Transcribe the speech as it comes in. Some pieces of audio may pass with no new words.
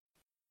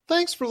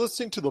Thanks for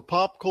listening to the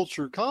Pop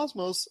Culture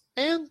Cosmos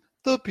and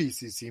the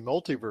PCC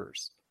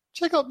Multiverse.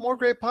 Check out more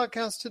great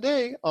podcasts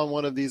today on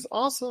one of these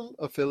awesome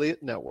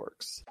affiliate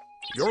networks.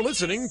 You're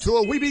listening to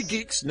a Weeby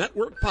Geeks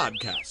Network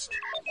podcast.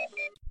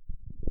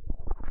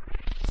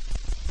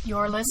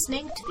 You're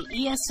listening to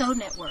the ESO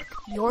Network,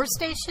 your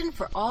station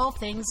for all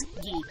things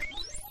geek.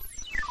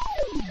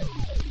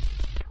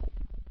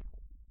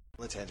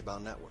 The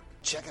Tangibound Network.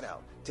 Check it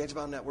out.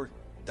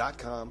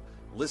 TangiboundNetwork.com.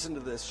 Listen to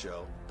this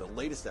show, the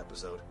latest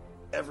episode,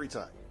 every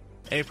time.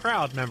 A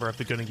proud member of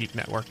the Gonna Geek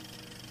Network.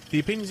 The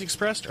opinions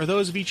expressed are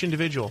those of each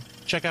individual.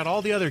 Check out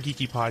all the other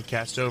geeky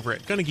podcasts over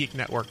at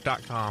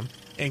GonnaGeekNetwork.com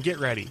and get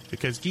ready,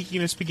 because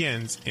geekiness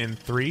begins in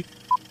 3,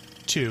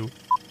 2,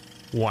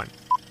 1.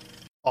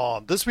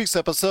 On this week's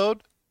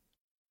episode,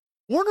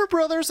 Warner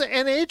Brothers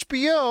and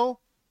HBO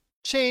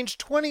change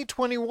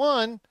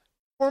 2021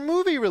 for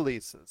movie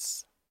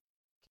releases.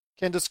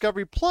 Can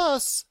Discovery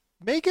Plus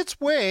make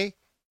its way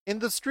in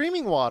the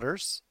streaming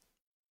waters?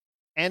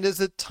 And is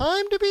it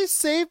time to be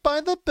saved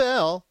by the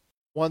bell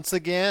once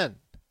again?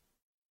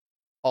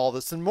 All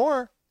this and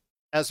more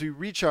as we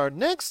reach our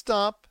next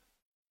stop,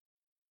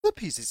 the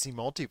PCC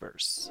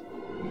Multiverse.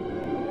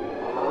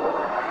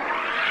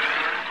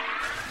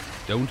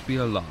 Don't be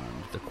alarmed.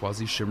 The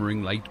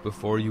quasi-shimmering light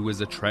before you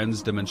is a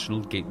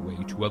trans-dimensional gateway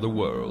to other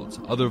worlds,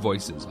 other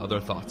voices, other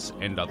thoughts,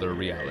 and other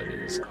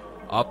realities.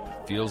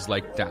 Up feels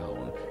like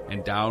down,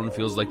 and down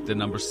feels like the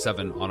number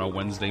 7 on a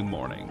Wednesday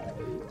morning.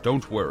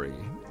 Don't worry.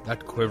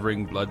 That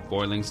quivering,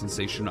 blood-boiling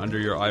sensation under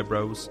your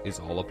eyebrows is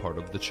all a part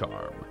of the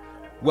charm.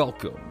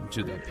 Welcome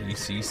to the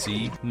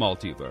PCC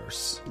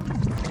Multiverse.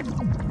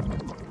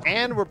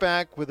 And we're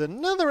back with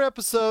another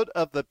episode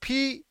of the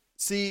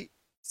PCC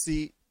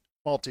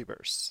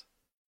Multiverse.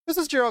 This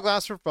is Gerald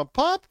Glasser from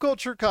Pop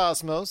Culture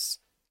Cosmos,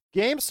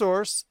 Game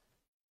Source,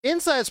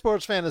 Inside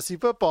Sports Fantasy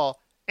Football,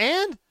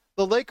 and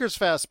the Lakers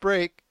Fast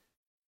Break.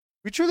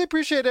 We truly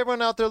appreciate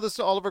everyone out there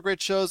listening to all of our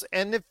great shows,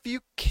 and if you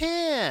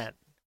can,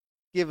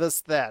 give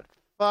us that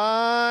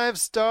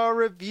 5-star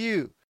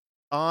review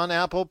on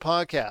Apple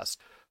Podcasts.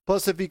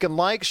 Plus, if you can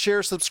like,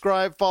 share,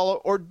 subscribe, follow,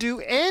 or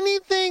do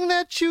anything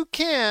that you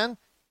can,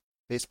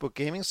 Facebook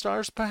Gaming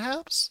Stars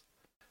perhaps,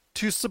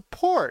 to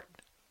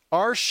support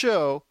our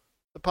show,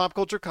 the Pop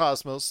Culture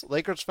Cosmos,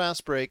 Lakers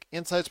Fast Break,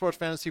 Inside Sports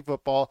Fantasy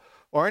Football,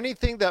 or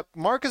anything that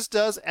Marcus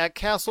does at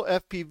Castle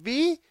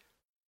FPV,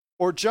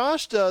 or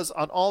Josh does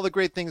on all the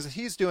great things that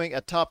he's doing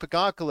at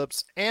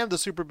Topicocalypse and the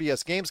Super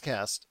BS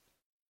Gamescast,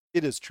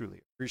 it is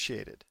truly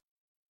appreciated.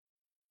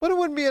 But it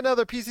wouldn't be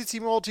another PCC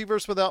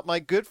Multiverse without my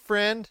good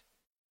friend.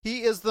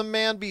 He is the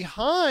man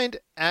behind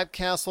at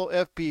Castle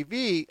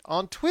FPV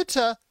on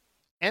Twitter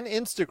and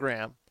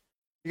Instagram.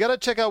 You got to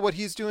check out what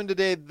he's doing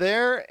today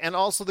there, and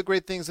also the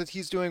great things that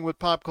he's doing with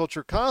Pop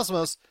Culture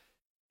Cosmos.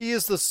 He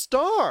is the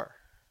star,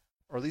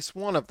 or at least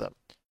one of them,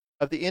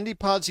 of the Indie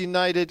Pods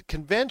United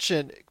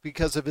convention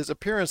because of his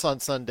appearance on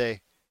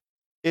Sunday.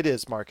 It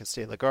is Marcus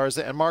de la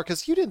Garza. And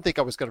Marcus, you didn't think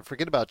I was going to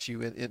forget about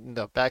you in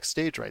the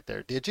backstage right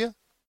there, did you?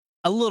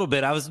 A little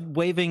bit. I was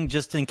waving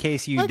just in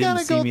case you didn't see me there.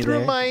 I gotta go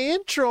through my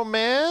intro,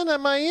 man.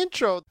 And my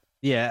intro.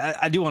 Yeah,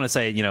 I do want to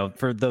say,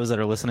 for those that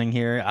are listening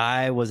here,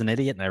 I was an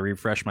idiot and I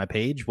refreshed my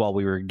page while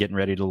we were getting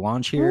ready to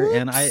launch here. Oops.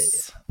 And I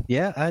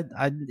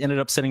ended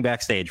up sitting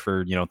backstage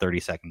for, 30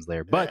 seconds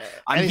there. But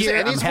I'm here.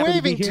 And he's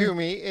waving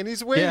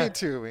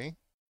to me.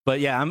 But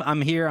yeah,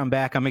 I'm here. I'm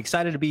back. I'm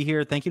excited to be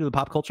here. Thank you to the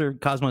Pop Culture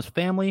Cosmos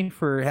family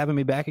for having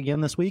me back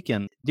again this week.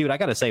 And dude, I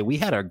got to say, we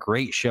had a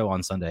great show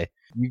on Sunday.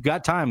 You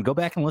got time, go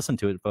back and listen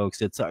to it, folks.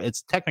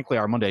 It's technically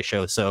our Monday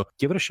show, so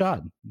give it a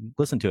shot.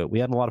 Listen to it. We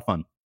had a lot of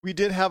fun. We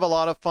did have a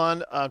lot of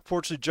fun.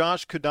 Unfortunately,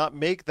 Josh could not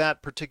make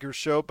that particular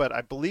show, but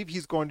I believe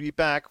he's going to be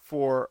back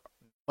for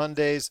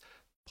Monday's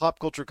Pop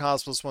Culture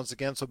Cosmos once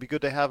again, so it'll be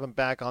good to have him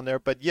back on there.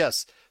 But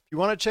yes, if you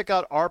want to check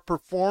out our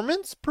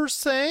performance, per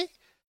se,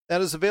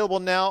 that is available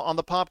now on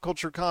the Pop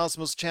Culture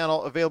Cosmos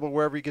channel, available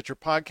wherever you get your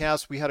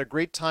podcasts. We had a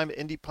great time at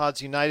Indie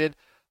Pods United.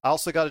 I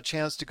also got a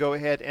chance to go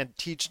ahead and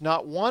teach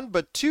not one,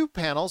 but 2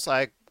 panels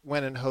I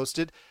went and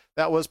hosted.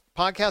 That was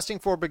Podcasting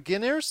for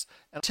Beginners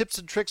and Tips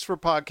and Tricks for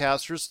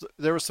Podcasters.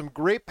 There were some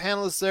great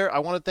panelists there. I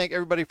want to thank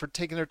everybody for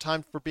taking their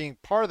time for being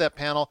part of that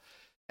panel.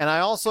 And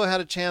I also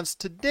had a chance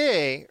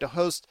today to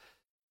host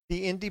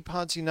the Indie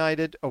Pods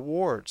United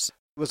Awards.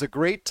 It was a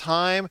great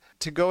time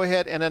to go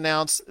ahead and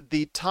announce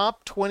the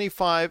top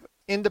 25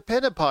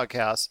 independent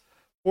podcasts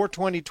for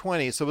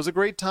 2020. So it was a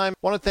great time. I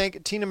want to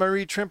thank Tina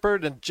Marie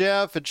Trimpert and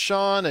Jeff and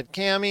Sean and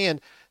Cammie and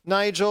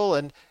Nigel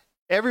and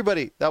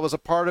everybody that was a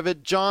part of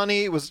it.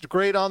 Johnny was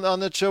great on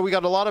the show. We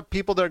got a lot of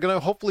people that are going to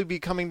hopefully be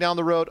coming down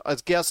the road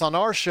as guests on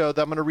our show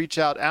that I'm going to reach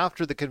out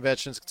after the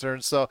convention is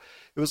concerned. So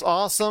it was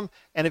awesome.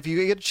 And if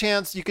you get a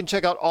chance, you can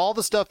check out all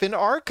the stuff in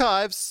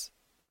archives,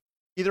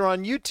 either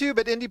on YouTube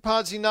at Indie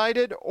Pods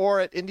United or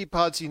at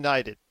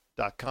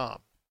IndiePodsUnited.com.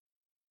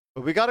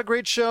 But we got a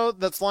great show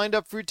that's lined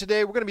up for you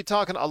today. We're going to be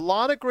talking a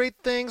lot of great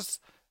things.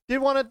 Did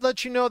want to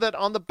let you know that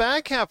on the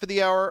back half of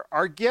the hour,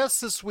 our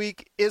guest this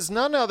week is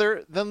none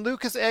other than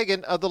Lucas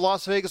Egan of the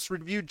Las Vegas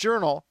Review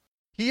Journal.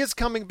 He is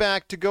coming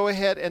back to go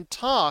ahead and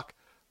talk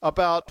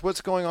about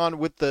what's going on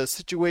with the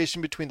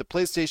situation between the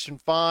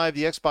PlayStation 5,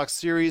 the Xbox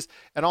Series,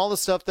 and all the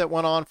stuff that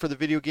went on for the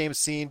video game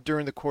scene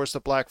during the course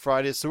of Black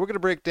Friday. So we're going to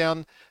break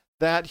down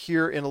that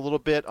here in a little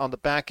bit on the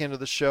back end of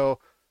the show.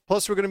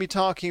 Plus, we're going to be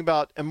talking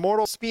about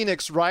Immortal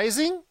Phoenix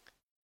Rising.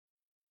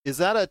 Is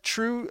that a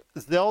true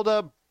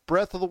Zelda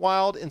Breath of the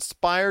Wild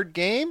inspired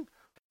game?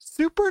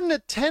 Super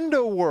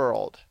Nintendo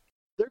World.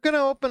 They're going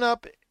to open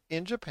up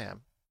in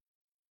Japan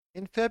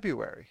in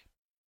February.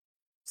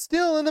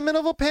 Still in the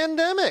middle of a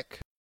pandemic.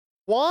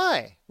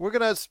 Why? We're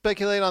going to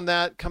speculate on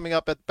that coming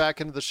up at the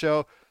back end of the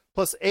show.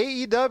 Plus,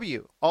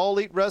 AEW, All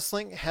Elite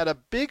Wrestling, had a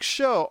big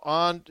show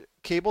on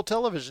cable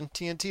television,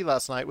 TNT,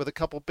 last night with a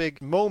couple big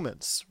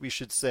moments, we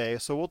should say.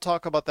 So we'll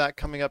talk about that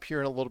coming up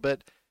here in a little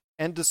bit.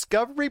 And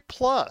Discovery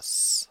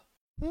Plus.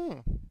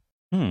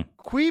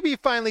 Quibi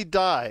finally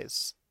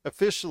dies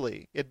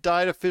officially. It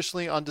died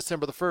officially on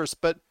December the 1st,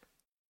 but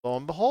lo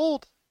and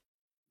behold,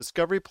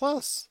 Discovery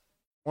Plus.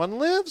 One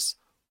lives,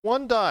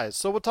 one dies.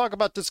 So we'll talk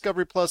about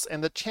Discovery Plus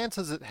and the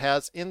chances it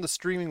has in the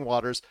streaming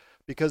waters,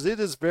 because it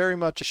is very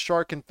much a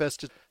shark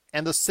infested.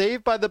 And the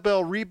Saved by the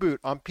Bell reboot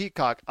on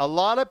Peacock. A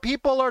lot of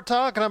people are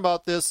talking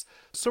about this,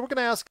 so we're going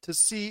to ask to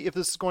see if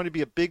this is going to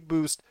be a big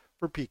boost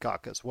for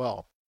Peacock as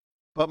well.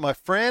 But my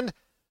friend,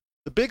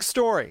 the big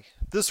story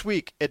this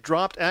week, it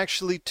dropped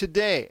actually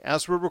today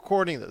as we're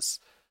recording this.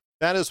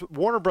 That is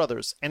Warner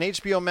Brothers and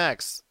HBO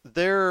Max.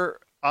 They're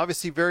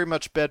obviously very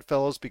much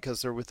bedfellows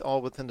because they're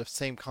all within the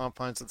same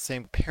confines of the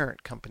same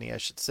parent company, I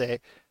should say.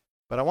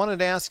 But I wanted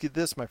to ask you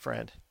this, my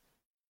friend.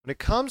 When it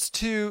comes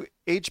to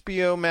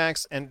HBO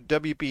Max and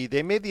WB,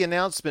 they made the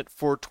announcement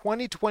for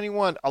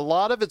 2021. A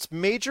lot of its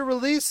major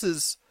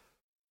releases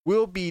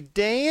will be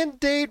day and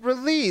date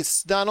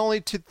release, not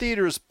only to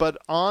theaters, but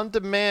on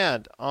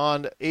demand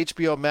on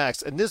HBO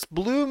Max. And this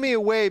blew me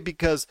away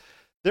because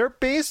they're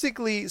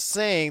basically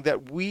saying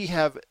that we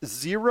have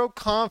zero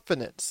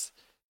confidence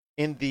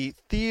in the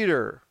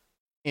theater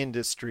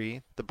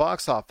industry, the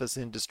box office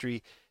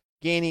industry,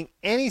 gaining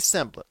any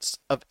semblance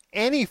of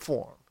any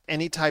form,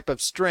 any type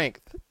of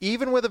strength,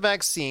 even with a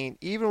vaccine,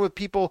 even with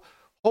people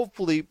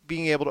hopefully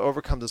being able to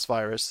overcome this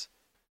virus.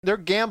 They're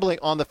gambling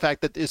on the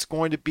fact that it's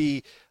going to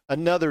be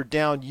another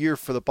down year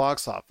for the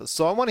box office.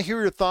 So I want to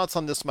hear your thoughts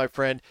on this, my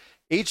friend.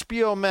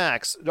 HBO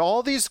Max,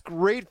 all these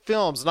great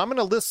films, and I'm going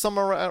to list some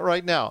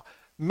right now.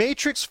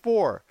 Matrix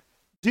 4,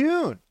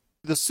 Dune,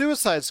 The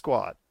Suicide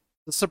Squad,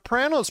 The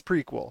Sopranos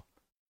prequel,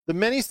 The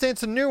Many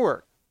Saints of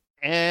Newark,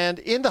 and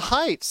In the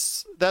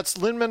Heights. That's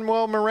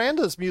Lin-Manuel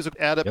Miranda's music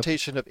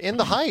adaptation of In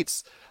the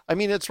Heights. I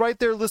mean, it's right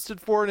there listed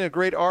for it in a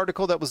great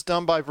article that was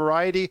done by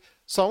Variety.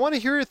 So I want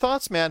to hear your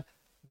thoughts, man.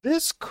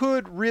 This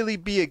could really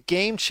be a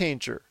game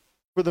changer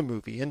for the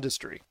movie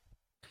industry.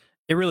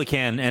 It really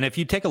can. And if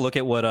you take a look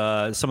at what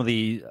some of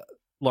the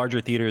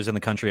larger theaters in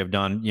the country have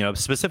done, you know,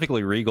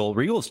 specifically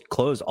Regal's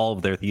closed all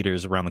of their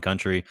theaters around the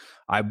country.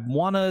 I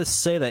want to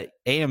say that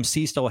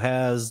AMC still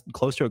has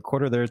close to a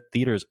quarter of their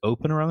theaters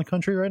open around the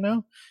country right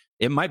now.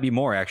 It might be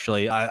more,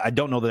 actually. I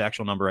don't know the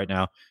actual number right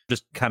now,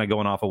 just kind of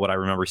going off of what I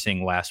remember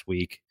seeing last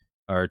week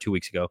or 2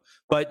 weeks ago.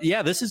 But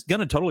yeah, this is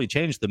going to totally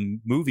change the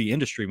movie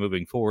industry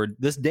moving forward.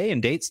 This day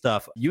and date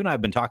stuff, you and I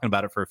have been talking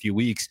about it for a few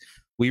weeks.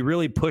 We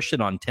really pushed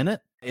it on Tenet.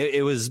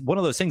 It was one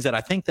of those things that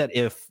I think that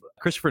if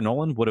Christopher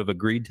Nolan would have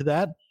agreed to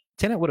that,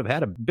 Tenet would have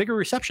had a bigger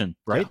reception,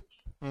 right?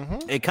 Yeah.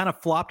 Mm-hmm. It kind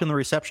of flopped in the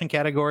reception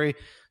category.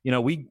 You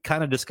know, we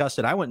kind of discussed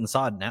it. I went and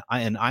saw it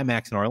in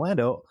IMAX in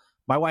Orlando.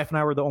 My wife and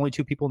I were the only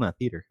two people in that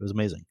theater. It was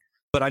amazing.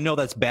 But I know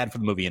that's bad for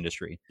the movie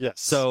industry. Yes.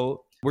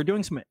 So we're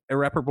doing some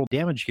irreparable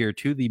damage here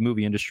to the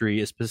movie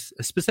industry,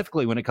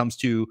 specifically when it comes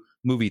to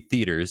movie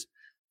theaters.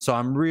 So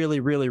I'm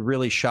really, really,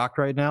 really shocked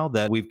right now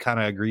that we've kind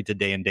of agreed to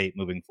day and date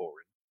moving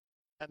forward.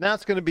 And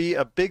that's going to be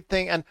a big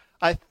thing. And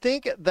I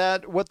think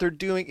that what they're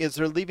doing is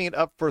they're leaving it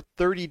up for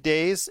 30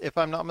 days, if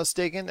I'm not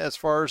mistaken, as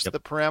far as the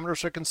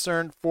parameters are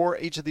concerned for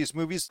each of these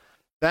movies.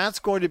 That's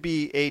going to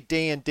be a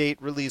day and date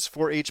release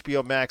for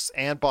HBO Max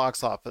and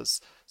box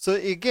office. So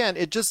again,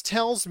 it just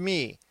tells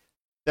me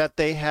that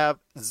they have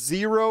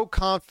zero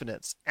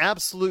confidence,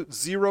 absolute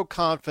zero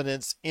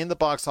confidence in the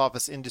box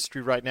office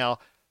industry right now.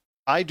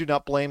 I do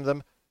not blame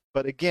them.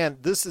 But again,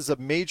 this is a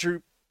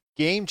major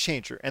game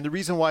changer. And the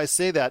reason why I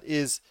say that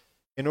is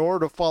in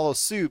order to follow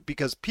suit,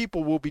 because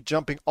people will be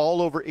jumping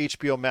all over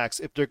HBO Max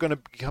if they're going to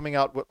be coming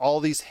out with all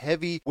these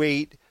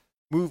heavyweight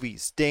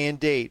movies, day and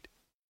date,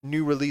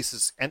 new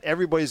releases, and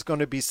everybody's going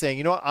to be saying,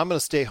 you know what, I'm going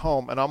to stay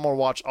home and I'm going to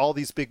watch all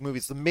these big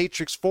movies. The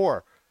Matrix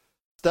 4,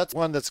 that's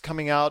one that's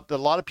coming out that a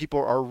lot of people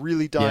are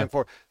really dying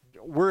for.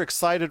 We're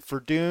excited for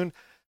Dune,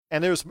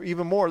 and there's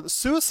even more. The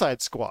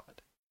Suicide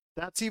Squad,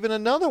 that's even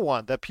another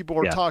one that people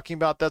are talking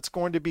about that's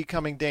going to be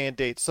coming day and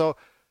date. So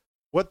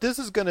what this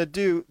is going to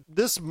do,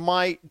 this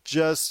might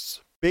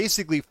just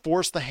basically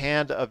force the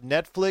hand of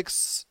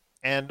Netflix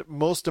and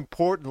most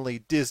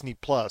importantly, Disney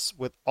Plus,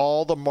 with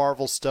all the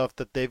Marvel stuff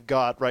that they've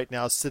got right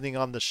now sitting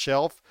on the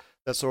shelf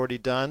that's already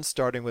done,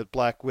 starting with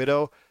Black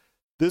Widow.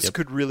 This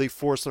could really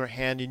force their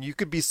hand, and you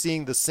could be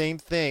seeing the same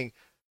thing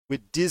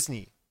with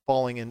Disney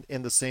falling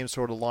in the same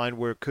sort of line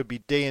where it could be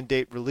day and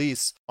date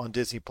release on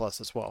Disney Plus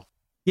as well.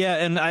 Yeah,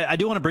 and I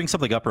do want to bring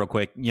something up real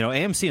quick. You know,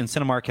 AMC and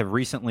Cinemark have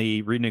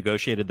recently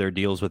renegotiated their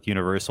deals with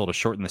Universal to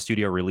shorten the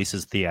studio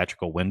release's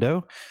theatrical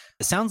window.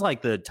 It sounds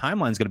like the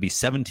timeline is going to be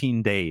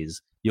 17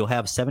 days. You'll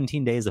have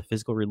 17 days of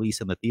physical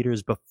release in the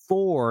theaters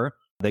before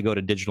they go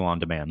to digital on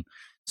demand.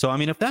 So, I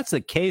mean, if that's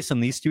the case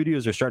and these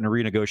studios are starting to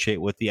renegotiate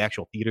with the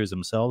actual theaters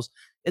themselves,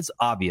 it's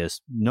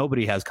obvious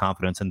nobody has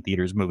confidence in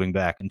theaters moving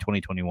back in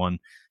 2021.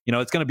 You know,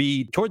 it's going to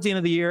be towards the end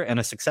of the year and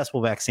a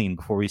successful vaccine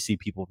before we see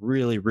people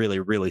really, really,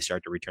 really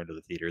start to return to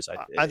the theaters.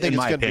 I think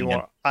it's going to be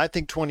more. I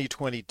think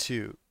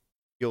 2022,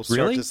 you'll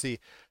start to see.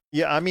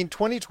 Yeah, I mean,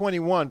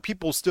 2021,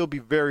 people will still be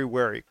very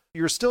wary.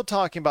 You're still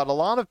talking about a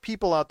lot of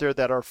people out there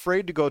that are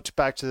afraid to go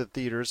back to the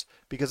theaters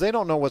because they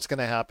don't know what's going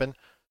to happen.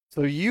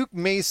 So you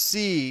may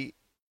see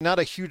not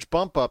a huge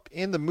bump up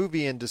in the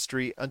movie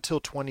industry until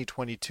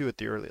 2022 at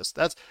the earliest.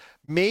 That's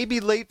maybe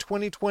late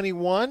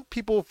 2021.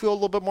 People will feel a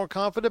little bit more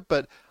confident,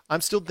 but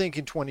I'm still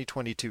thinking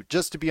 2022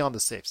 just to be on the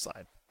safe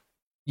side.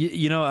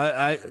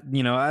 I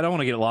don't want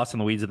to get lost in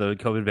the weeds of the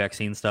COVID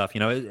vaccine stuff. You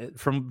know,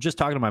 from just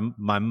talking to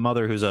my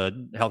mother, who's a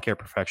healthcare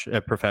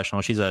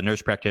professional, she's a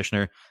nurse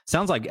practitioner.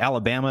 Sounds like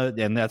Alabama,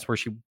 and that's where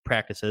she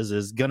practices,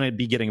 is going to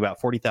be getting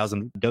about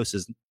 40,000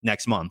 doses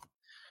next month.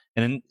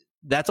 And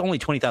that's only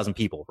 20,000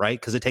 people, right?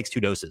 Because it takes 2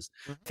 doses.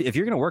 Mm-hmm. If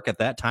you're going to work at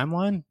that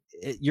timeline,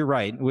 you're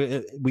right.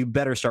 We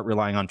better start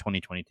relying on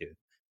 2022.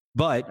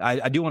 But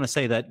I do want to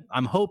say that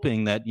I'm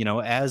hoping that, you know,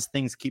 as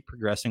things keep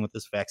progressing with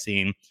this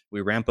vaccine,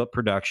 we ramp up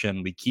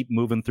production, we keep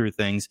moving through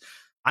things.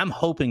 I'm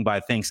hoping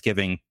by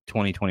Thanksgiving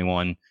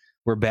 2021,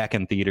 we're back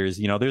in theaters.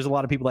 You know, there's a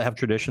lot of people that have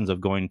traditions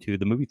of going to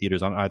the movie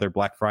theaters on either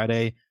Black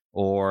Friday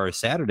or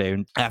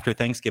Saturday after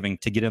Thanksgiving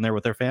to get in there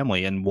with their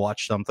family and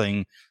watch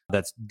something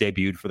that's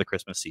debuted for the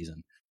Christmas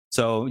season.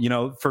 So, you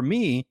know, for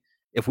me,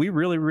 if we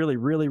really, really,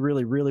 really,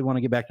 really, really want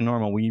to get back to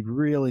normal, we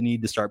really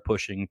need to start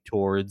pushing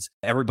towards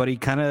everybody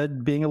kind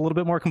of being a little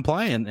bit more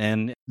compliant.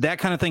 And that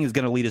kind of thing is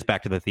going to lead us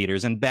back to the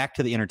theaters and back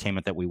to the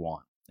entertainment that we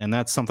want. And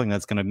that's something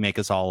that's going to make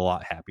us all a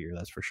lot happier.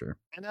 That's for sure.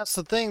 And that's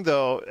the thing,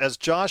 though, as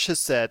Josh has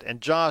said,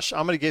 and Josh,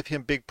 I'm going to give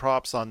him big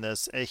props on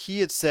this. He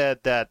had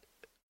said that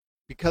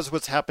because of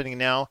what's happening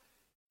now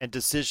and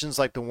decisions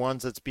like the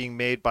ones that's being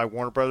made by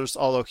Warner Brothers,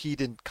 although he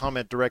didn't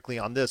comment directly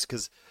on this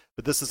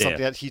but this is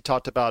something that he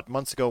talked about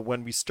months ago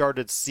when we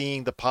started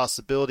seeing the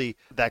possibility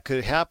that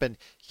could happen.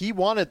 He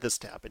wanted this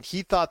to happen.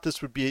 He thought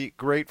this would be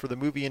great for the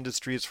movie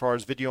industry as far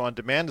as video on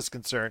demand is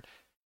concerned.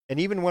 And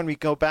even when we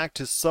go back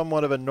to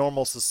somewhat of a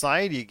normal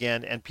society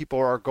again and people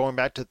are going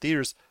back to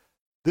theaters,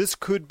 this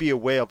could be a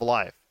way of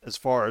life as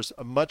far as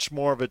a much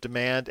more of a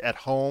demand at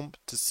home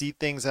to see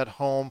things at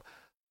home.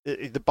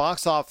 The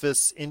box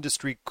office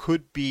industry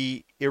could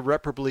be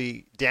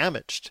irreparably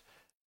damaged,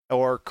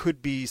 or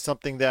could be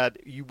something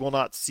that you will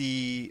not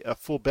see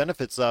full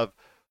benefits of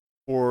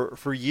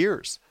for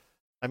years.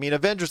 I mean,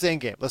 Avengers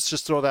Endgame, let's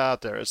just throw that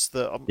out there. It's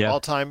the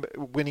all-time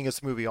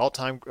winningest movie,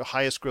 all-time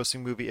highest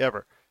grossing movie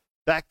ever.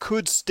 That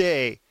could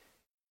stay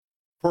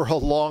for a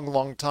long,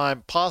 long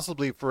time,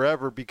 possibly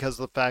forever, because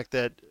of the fact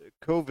that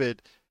COVID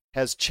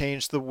has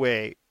changed the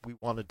way we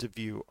wanted to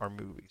view our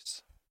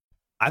movies.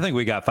 I think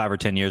we got 5 or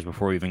 10 years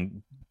before we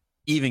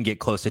even get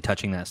close to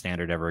touching that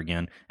standard ever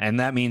again. And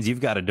that means you've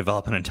got to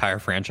develop an entire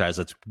franchise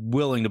that's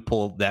willing to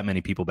pull that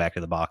many people back to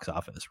the box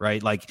office,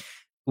 right? Like,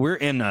 we're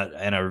in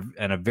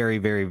a very,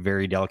 very,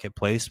 very delicate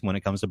place when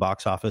it comes to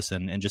box office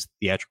and just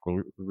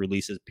theatrical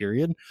releases,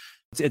 period.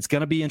 It's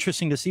going to be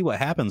interesting to see what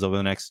happens over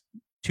the next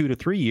 2 to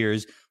 3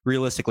 years,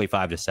 realistically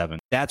 5 to 7.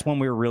 That's when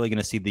we're really going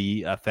to see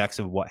the effects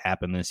of what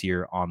happened this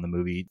year on the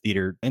movie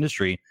theater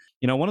industry.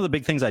 You know, one of the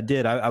big things I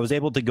did, I was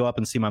able to go up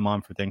and see my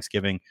mom for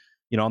Thanksgiving.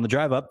 You know, on the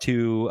drive up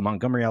to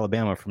Montgomery,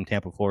 Alabama from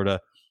Tampa, Florida,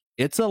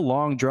 it's a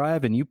long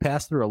drive and you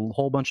pass through a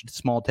whole bunch of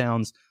small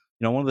towns.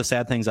 You know, one of the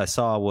sad things I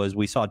saw was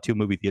we saw 2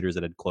 movie theaters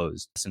that had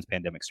closed since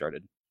pandemic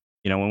started.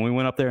 You know, when we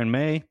went up there in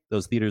May,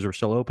 those theaters were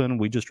still open.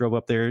 We just drove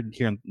up there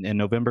here in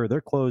November.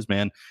 They're closed,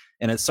 man.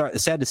 And it's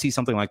sad to see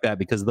something like that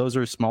because those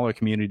are smaller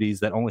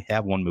communities that only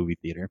have one movie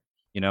theater,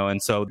 you know,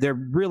 and so they're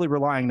really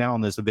relying now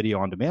on this video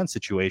on demand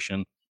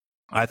situation.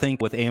 I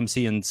think with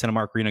AMC and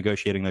Cinemark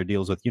renegotiating their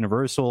deals with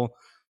Universal,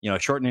 you know,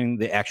 shortening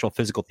the actual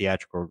physical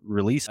theatrical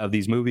release of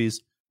these movies,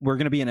 we're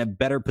going to be in a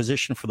better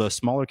position for those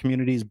smaller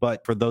communities.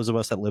 But for those of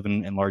us that live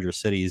in larger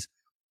cities,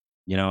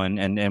 you know,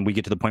 and we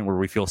get to the point where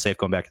we feel safe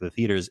going back to the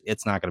theaters,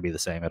 it's not going to be the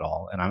same at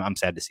all. And I'm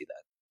sad to see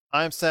that.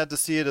 I'm sad to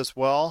see it as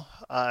well.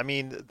 I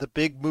mean, the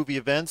big movie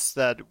events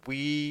that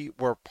we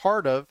were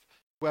part of,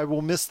 I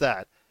will miss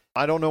that.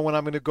 I don't know when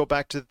I'm going to go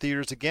back to the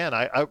theaters again.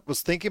 I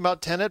was thinking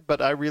about Tenet,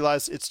 but I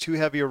realized it's too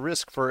heavy a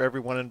risk for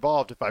everyone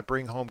involved if I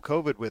bring home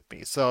COVID with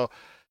me. So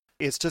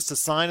it's just a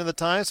sign of the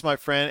times, my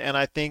friend. And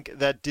I think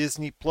that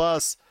Disney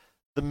Plus,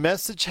 the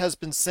message has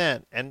been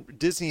sent, and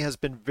Disney has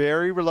been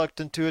very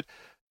reluctant to it.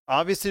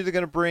 Obviously, they're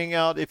going to bring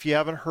out, if you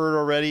haven't heard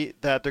already,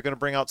 that they're going to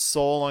bring out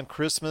Soul on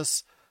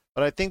Christmas.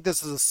 But I think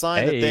this is a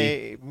sign that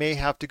they may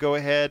have to go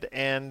ahead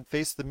and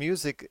face the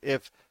music.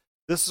 If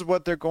this is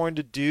what they're going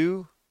to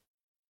do,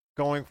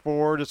 going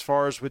forward as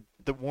far as with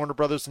the Warner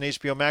Brothers and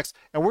HBO Max.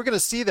 And we're going to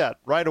see that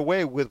right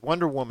away with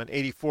Wonder Woman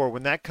 84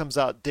 when that comes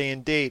out day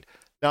and date,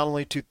 not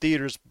only to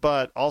theaters,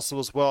 but also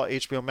as well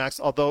HBO Max.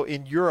 Although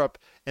in Europe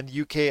and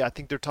the UK, I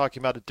think they're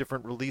talking about a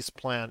different release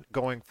plan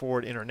going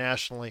forward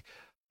internationally.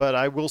 But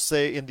I will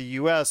say in the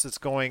US, it's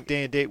going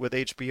day and date with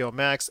HBO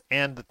Max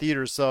and the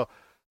theaters. So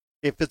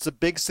if it's a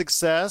big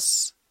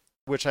success,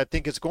 which I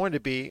think it's going to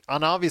be,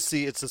 and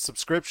obviously it's the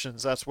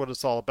subscriptions, that's what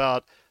it's all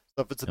about.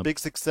 So if it's a big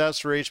success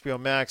for HBO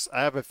Max,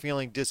 I have a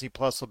feeling Disney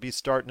Plus will be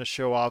starting to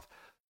show off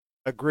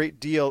a great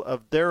deal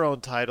of their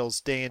own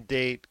titles day and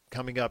date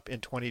coming up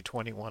in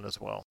 2021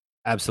 as well.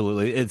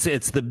 Absolutely.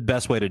 It's the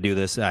best way to do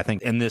this, I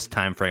think, in this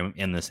time frame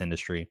in this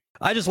industry.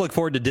 I just look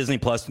forward to Disney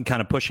Plus and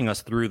kind of pushing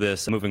us through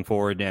this moving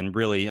forward and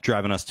really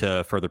driving us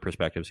to further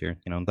perspectives here,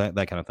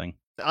 that kind of thing.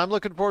 I'm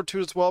looking forward to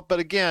it as well. But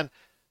again,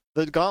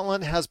 the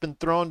gauntlet has been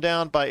thrown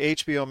down by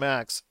HBO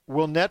Max.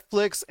 Will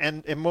Netflix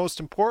and most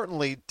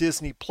importantly,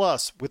 Disney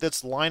Plus, with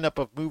its lineup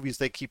of movies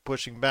they keep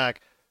pushing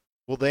back,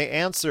 will they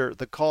answer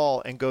the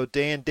call and go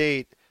day and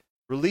date,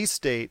 release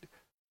date,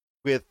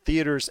 with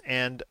theaters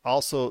and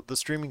also the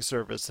streaming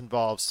service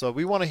involved? So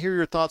we want to hear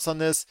your thoughts on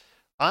this.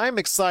 I'm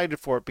excited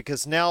for it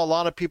because now a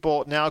lot of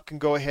people now can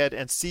go ahead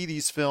and see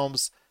these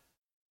films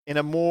in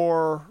a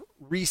more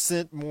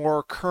recent,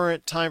 more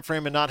current time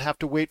frame and not have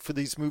to wait for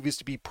these movies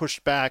to be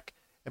pushed back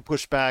and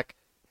pushed back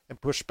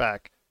and pushed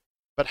back.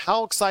 But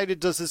how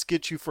excited does this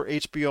get you for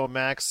HBO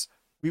Max?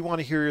 We want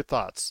to hear your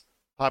thoughts.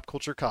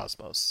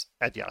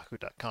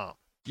 PopCultureCosmos@yahoo.com.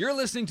 You're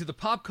listening to the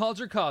Pop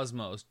Culture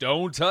Cosmos.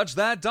 Don't touch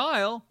that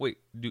dial. Wait,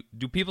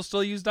 do people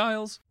still use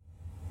dials?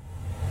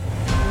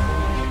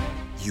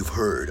 You've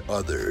heard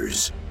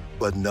others,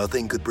 but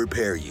nothing could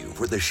prepare you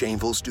for the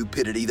shameful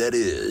stupidity that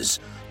is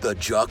the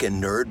Jock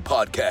and Nerd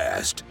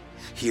Podcast.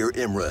 Hear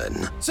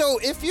Imran. So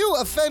if you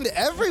offend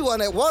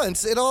everyone at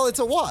once, it's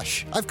a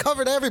wash. I've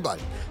covered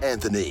everybody.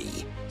 Anthony.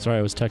 Sorry,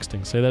 I was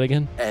texting. Say that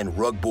again. And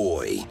Rug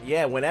Boy.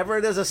 Yeah,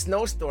 whenever there's a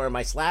snowstorm,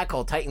 my Slack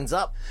hole tightens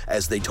up.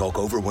 As they talk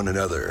over one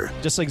another.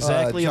 Just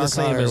exactly the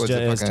same as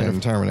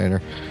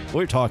Terminator.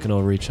 We're talking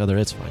over each other.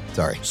 It's fine.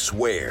 Sorry.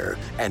 Swear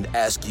and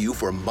ask you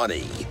for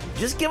money.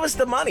 Just give us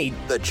the money.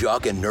 The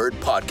Jock and Nerd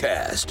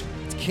Podcast.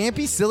 It's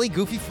campy, silly,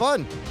 goofy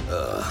fun.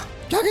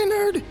 Jock and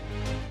Nerd.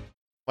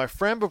 My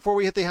friend, before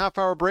we hit the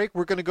half-hour break,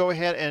 we're going to go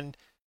ahead and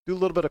do a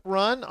little bit of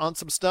run on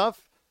some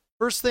stuff.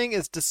 First thing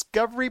is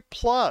Discovery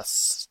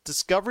Plus.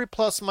 Discovery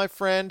Plus, my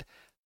friend,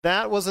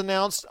 that was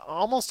announced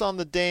almost on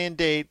the day and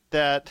date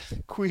that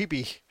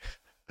Quibi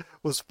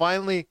was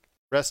finally,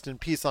 rest in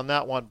peace on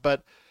that one,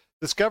 but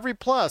Discovery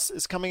Plus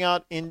is coming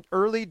out in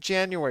early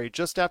January,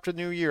 just after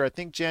New Year, I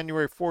think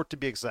January 4th to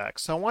be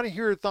exact. So I want to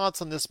hear your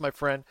thoughts on this, my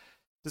friend.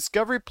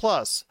 Discovery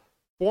Plus,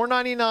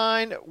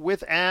 $4.99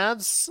 with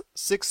ads,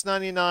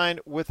 $6.99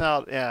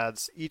 without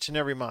ads each and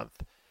every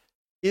month.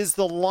 Is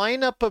the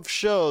lineup of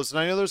shows, and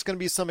I know there's going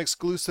to be some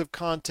exclusive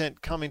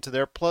content coming to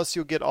there, plus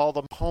you'll get all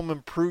the home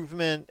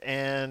improvement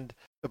and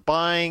the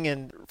buying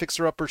and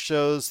fixer-upper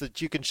shows that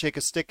you can shake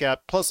a stick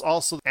at, plus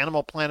also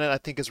Animal Planet, I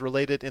think, is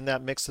related in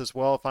that mix as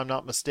well, if I'm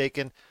not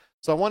mistaken.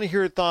 So I want to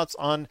hear your thoughts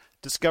on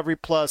Discovery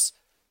Plus,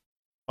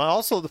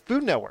 also the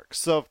Food Network.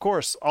 So, of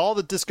course, all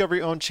the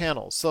Discovery-owned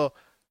channels. So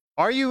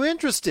are you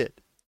interested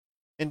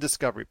in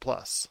Discovery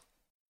Plus?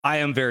 I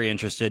am very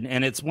interested,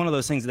 and it's one of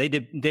those things they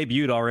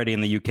debuted already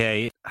in the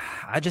UK.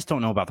 I just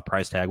don't know about the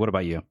price tag. What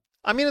about you?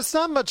 I mean, it's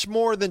not much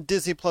more than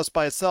Disney Plus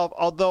by itself,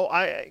 although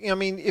I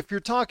mean, if you're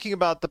talking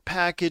about the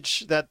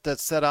package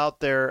that's set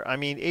out there, I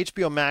mean,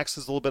 HBO Max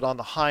is a little bit on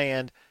the high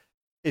end.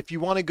 If you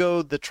want to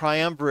go the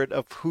triumvirate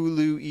of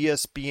Hulu,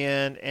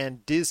 ESPN,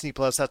 and Disney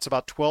Plus, that's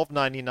about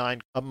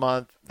 $12.99 a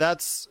month.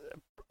 That's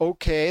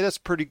okay. That's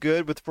pretty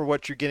good for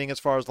what you're getting as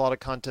far as a lot of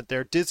content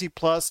there. Disney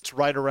Plus, it's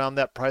right around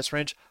that price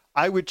range.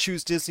 I would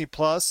choose Disney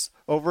Plus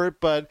over it,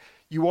 but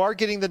you are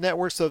getting the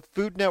networks of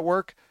Food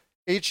Network,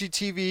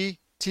 HGTV,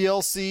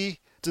 TLC,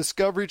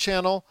 Discovery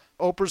Channel,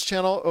 Oprah's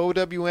Channel,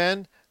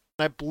 OWN.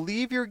 I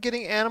believe you're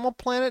getting Animal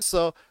Planet.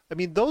 So, I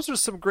mean, those are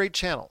some great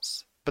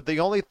channels. But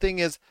the only thing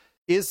is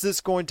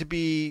this going to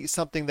be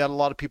something that a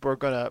lot of people are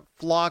going to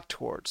flock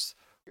towards?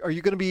 Are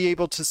you going to be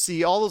able to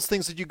see all those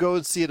things that you go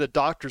and see at a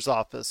doctor's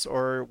office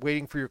or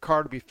waiting for your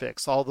car to be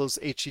fixed, all those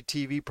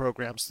HGTV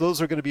programs?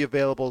 Those are going to be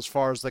available as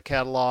far as the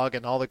catalog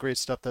and all the great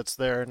stuff that's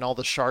there and all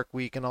the Shark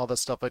Week and all that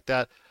stuff like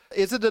that.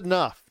 Is it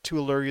enough to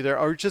allure you there?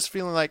 Or are you just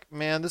feeling like,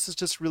 man, this is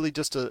just really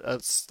just a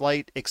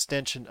slight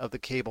extension of the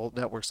cable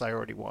networks I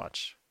already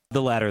watch?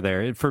 The latter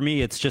there. For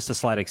me, it's just a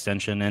slight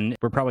extension, and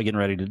we're probably getting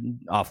ready to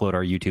offload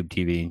our YouTube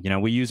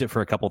TV. We use it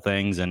for a couple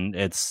things, and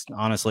it's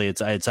honestly,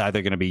 it's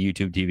either going to be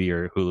YouTube TV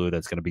or Hulu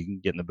that's going to be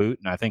getting the boot,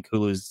 and I think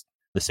Hulu's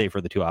the safer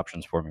of the two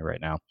options for me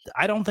right now.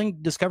 I don't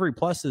think Discovery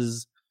Plus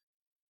is,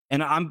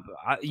 and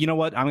you know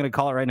what? I'm going to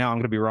call it right now. I'm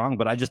going to be wrong,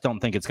 but I just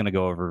don't think it's going to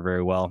go over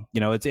very well.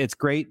 It's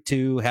great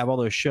to have all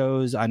those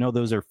shows. I know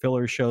those are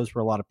filler shows for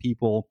a lot of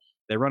people.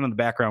 They run in the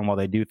background while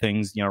they do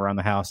things, around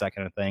the house, that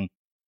kind of thing.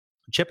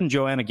 Chip and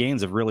Joanna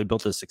Gaines have really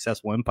built a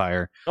successful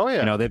empire. Oh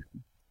yeah.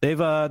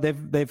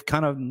 They've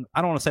kind of,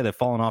 I don't want to say they've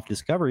fallen off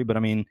Discovery, but I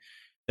mean,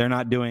 They're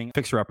not doing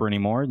Fixer Upper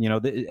anymore,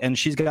 and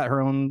she's got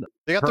her own.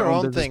 They got their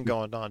own thing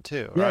going on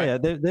too, right? Yeah,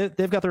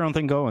 they've got their own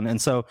thing going,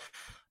 and so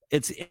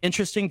it's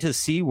interesting to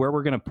see where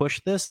we're going to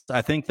push this.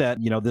 I think that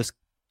this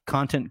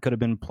content could have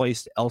been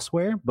placed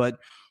elsewhere, but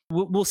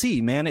we'll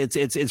see, man.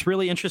 It's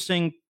really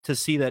interesting to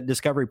see that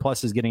Discovery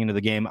Plus is getting into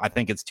the game. I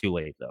think it's too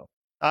late though.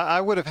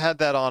 I would have had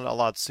that on a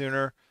lot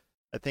sooner.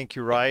 I think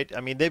you're right. I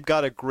mean, they've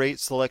got a great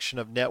selection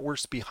of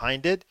networks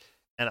behind it,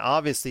 and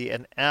obviously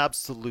an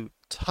absolute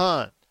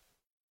ton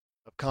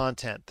of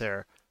content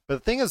there. But the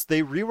thing is,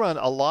 they rerun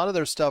a lot of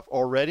their stuff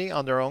already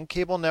on their own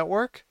cable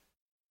network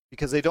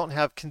because they don't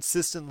have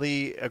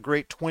consistently a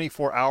great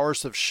 24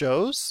 hours of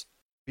shows.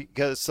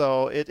 That's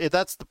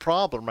the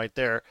problem right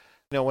there,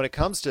 when it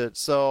comes to it.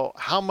 So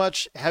how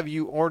much have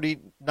you already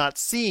not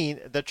seen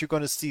that you're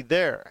going to see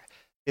there?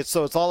 It's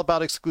all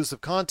about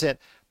exclusive content.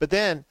 But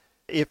then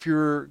if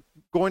you're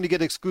going to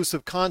get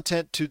exclusive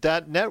content to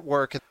that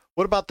network,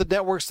 what about the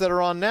networks that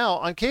are on now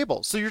on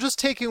cable? So you're just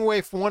taking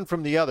away from one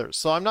from the other.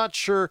 So I'm not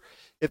sure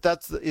if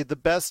that's the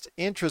best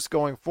interest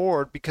going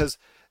forward, because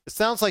it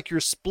sounds like you're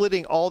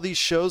splitting all these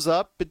shows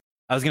up. But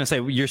I was going to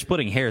say, you're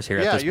splitting hairs here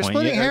at this point. Yeah, you're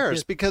splitting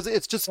hairs because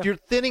it's just you're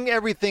thinning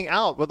everything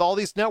out with all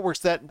these networks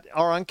that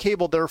are on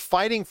cable. They're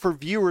fighting for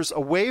viewers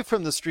away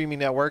from the streaming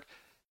network,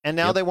 and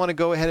now they want to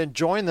go ahead and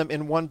join them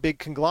in one big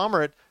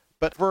conglomerate.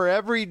 But for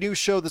every new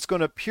show that's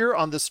going to appear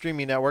on the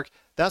streaming network,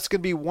 that's going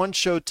to be one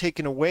show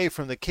taken away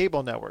from the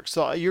cable network.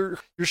 So you're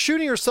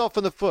shooting yourself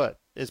in the foot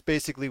is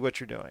basically what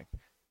you're doing.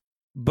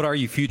 But are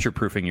you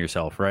future-proofing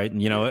yourself, right?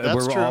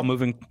 That's true. All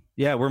moving.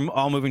 Yeah, we're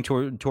all moving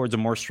towards a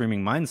more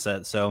streaming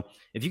mindset. So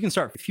if you can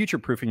start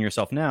future-proofing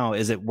yourself now,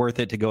 is it worth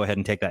it to go ahead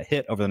and take that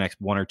hit over the next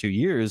 1 or 2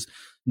 years,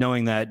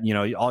 knowing that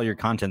all your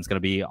content's going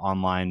to be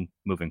online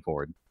moving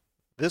forward?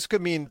 This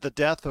could mean the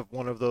death of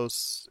one of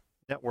those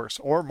networks,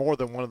 or more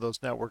than one of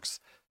those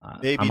networks.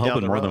 Maybe I'm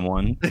hoping more than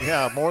one.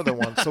 Yeah, more than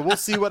one. So we'll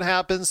see what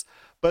happens.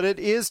 But it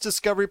is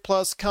Discovery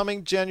Plus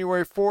coming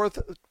January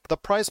 4th. The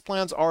price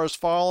plans are as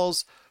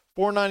follows: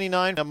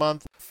 $4.99 a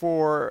month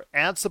for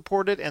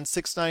ad-supported, and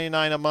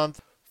 $6.99 a month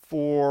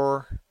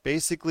for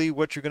basically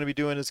what you're going to be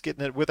doing is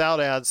getting it without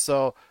ads.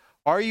 So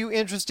are you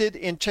interested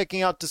in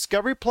checking out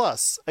Discovery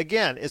Plus?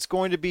 Again, it's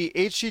going to be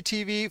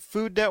HGTV,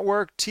 Food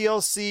Network,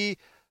 TLC,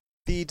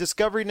 the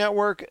Discovery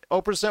Network,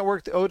 Oprah's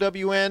Network, the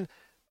OWN,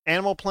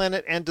 Animal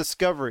Planet, and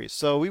Discovery.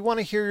 So we want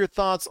to hear your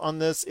thoughts on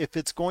this, if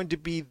it's going to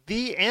be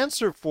the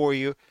answer for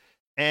you.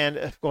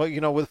 And,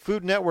 well, with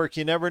Food Network,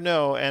 you never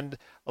know, and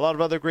a lot of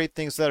other great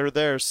things that are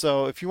there.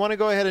 So if you want to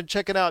go ahead and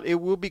check it out,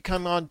 it will be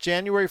coming on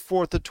January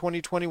 4th of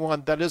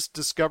 2021. That is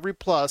Discovery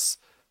Plus.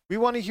 We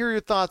want to hear your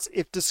thoughts.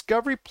 If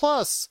Discovery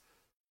Plus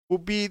will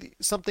be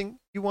something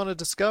you want to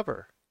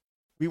discover,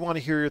 we want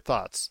to hear your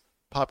thoughts.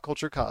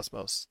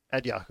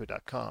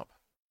 popculturecosmos@yahoo.com.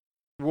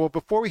 Well,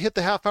 before we hit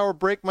the half-hour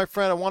break, my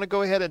friend, I want to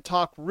go ahead and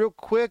talk real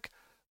quick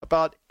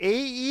about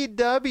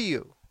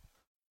AEW.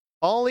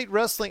 All Elite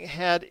Wrestling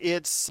had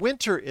its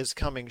Winter is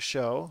Coming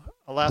show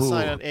last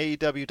night on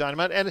AEW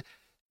Dynamite, and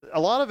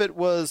a lot of it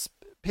was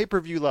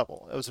pay-per-view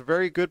level. It was a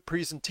very good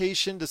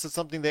presentation. This is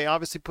something they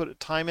obviously put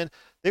time in.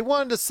 They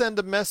wanted to send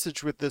a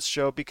message with this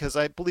show because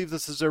I believe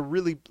this is their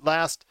really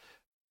last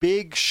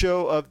big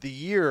show of the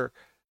year.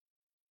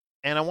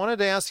 And I wanted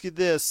to ask you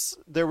this.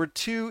 There were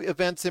two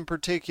events in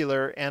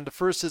particular, and the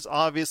first is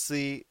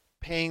obviously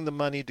paying the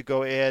money to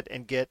go ahead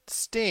and get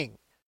Sting,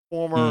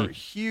 former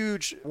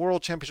huge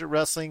World Championship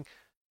Wrestling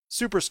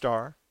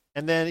superstar.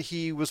 And then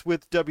he was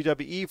with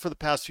WWE for the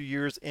past few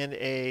years in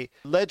a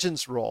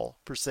Legends role,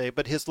 per se.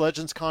 But his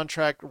Legends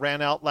contract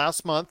ran out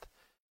last month,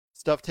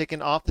 stuff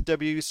taken off the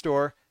WWE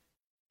store,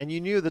 and you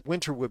knew that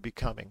winter would be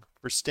coming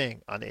for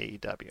Sting on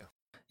AEW.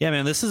 Yeah,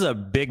 man, this is a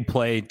big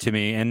play to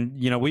me. And,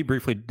 we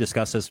briefly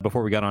discussed this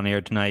before we got on air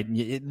tonight.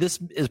 This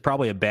is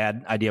probably a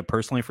bad idea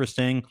personally for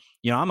Sting.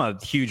 I'm a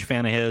huge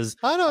fan of his.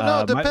 I don't know.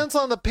 It depends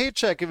on the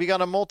paycheck if you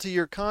got a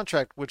multi-year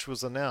contract, which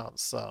was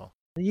announced. So.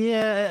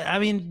 Yeah, I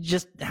mean,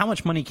 just how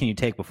much money can you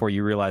take before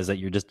you realize that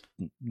you're just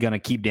going to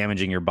keep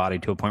damaging your body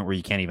to a point where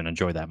you can't even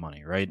enjoy that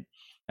money, right?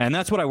 And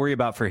that's what I worry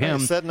about for him.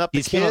 He's setting up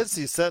the kids.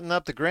 He's setting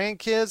up the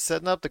grandkids,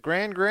 setting up the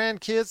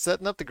grandkids,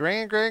 setting up the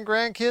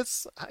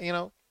grandkids.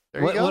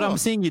 What I'm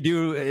seeing you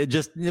do,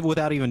 just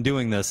without even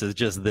doing this, is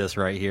just this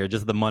right here,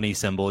 just the money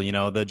symbol,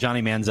 the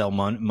Johnny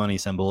Manziel money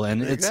symbol.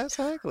 And it's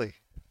exactly.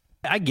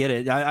 I get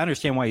it. I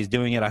understand why he's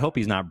doing it. I hope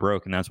he's not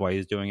broke, and that's why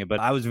he's doing it. But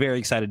I was very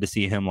excited to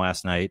see him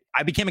last night.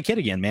 I became a kid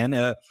again,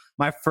 man.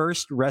 My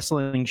first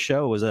wrestling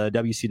show was a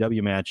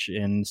WCW match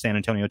in San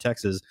Antonio,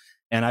 Texas.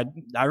 And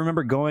I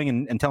remember going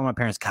and telling my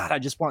parents, God, I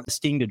just want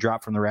Sting to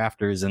drop from the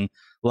rafters. And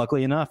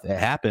luckily enough, it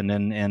happened,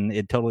 and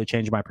it totally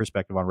changed my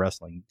perspective on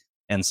wrestling.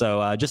 And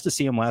so just to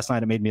see him last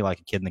night, it made me like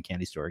a kid in the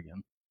candy store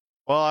again.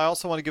 Well, I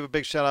also want to give a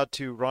big shout out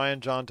to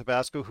Ryan John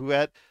Tabasco, who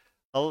had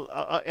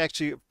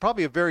actually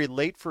probably a very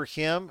late for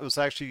him. It was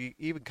actually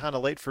even kind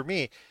of late for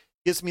me.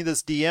 Gives me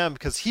this DM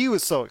because he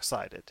was so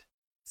excited.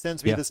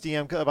 Sends me this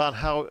DM about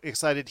how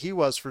excited he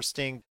was for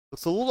Sting.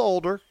 Looks a little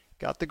older,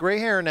 got the gray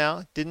hair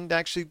now. Didn't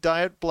actually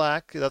dye it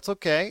black. That's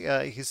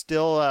okay. He's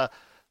still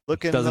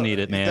looking Doesn't need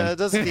it, man. It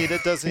doesn't need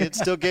it. Doesn't it?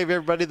 Still gave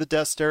everybody the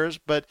death stares,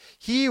 but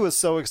he was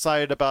so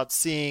excited about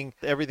seeing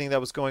everything that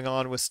was going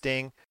on with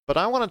Sting. But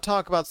I want to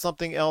talk about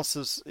something else,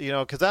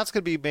 because that's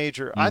going to be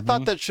major. I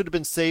thought that should have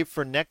been saved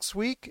for next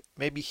week,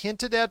 maybe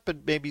hinted at,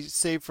 but maybe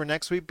saved for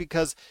next week,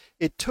 because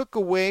it took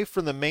away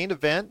from the main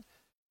event,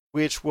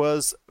 which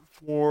was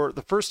for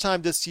the first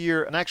time this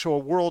year an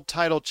actual world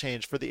title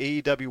change for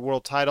the AEW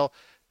world title,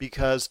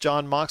 because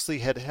Jon Moxley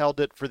had held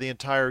it for the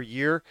entire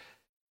year,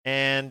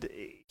 and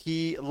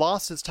he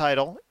lost his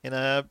title in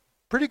a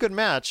pretty good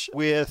match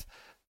with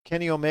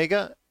Kenny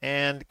Omega.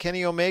 And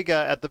Kenny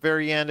Omega, at the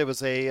very end, it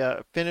was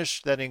a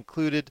finish that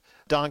included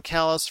Don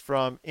Callis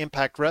from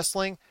Impact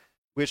Wrestling,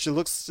 which it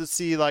looks to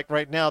see like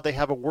right now they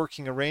have a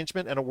working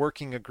arrangement and a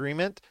working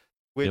agreement,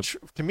 which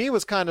to me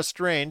was kind of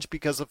strange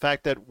because of the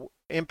fact that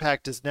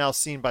Impact is now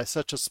seen by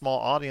such a small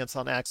audience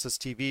on Access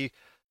TV.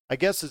 I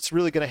guess it's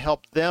really going to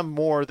help them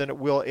more than it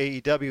will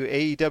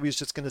AEW. AEW is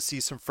just going to see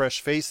some fresh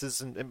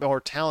faces and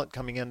more talent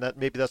coming in.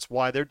 Maybe that's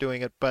why they're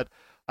doing it. But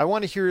I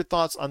want to hear your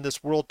thoughts on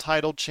this world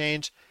title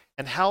change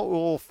and how it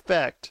will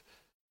affect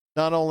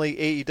not only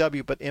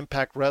AEW but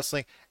Impact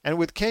Wrestling. And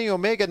with Kenny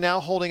Omega now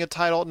holding a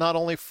title not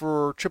only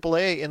for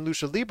AAA in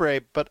Lucha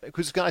Libre, but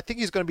I think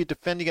he's going to be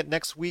defending it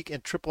next week in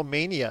Triple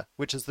Mania,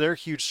 which is their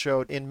huge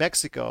show in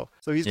Mexico.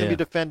 So he's going to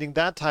be defending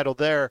that title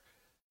there.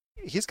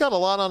 He's got a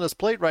lot on his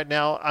plate right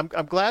now.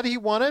 I'm glad he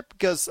won it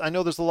because I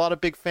know there's a lot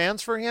of big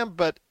fans for him,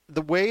 but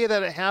the way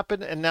that it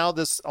happened and now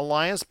this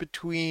alliance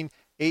between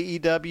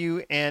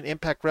AEW and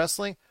Impact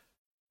Wrestling,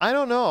 I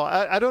don't know.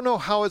 I don't know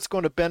how it's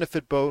going to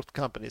benefit both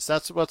companies.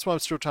 That's what I'm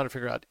still trying to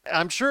figure out.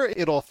 I'm sure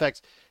it'll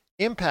affect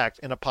Impact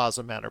in a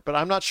positive manner, but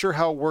I'm not sure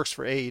how it works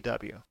for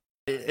AEW.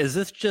 Is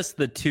this just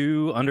the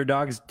two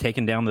underdogs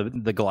taking down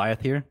the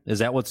Goliath here? Is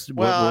that what they've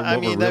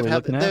really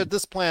had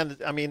this plan.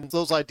 I mean,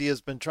 those ideas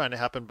have been trying to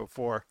happen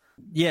before.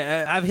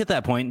 Yeah, I've hit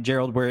that point,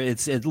 Gerald, where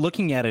it's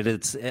looking at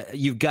it,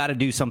 you've got to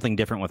do something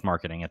different with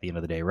marketing at the end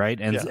of the day, right?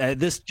 And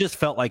this just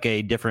felt like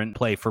a different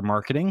play for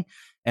marketing.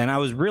 And I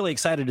was really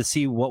excited to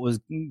see what was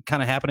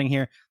kind of happening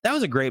here. That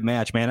was a great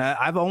match, man.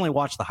 I've only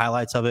watched the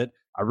highlights of it.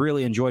 I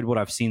really enjoyed what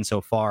I've seen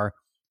so far.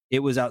 It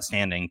was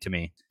outstanding to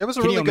me. It was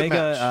a really good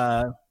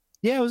match.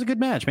 Yeah, it was a good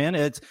match, man.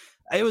 It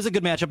was a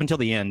good match up until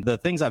the end. The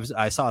things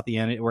I saw at the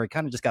end where it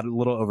kind of just got a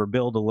little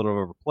overbilled, a little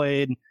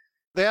overplayed.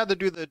 They had to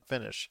do the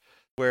finish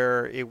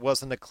where it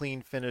wasn't a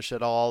clean finish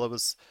at all. It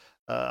was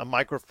a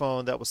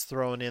microphone that was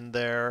thrown in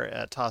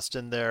there, tossed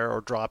in there,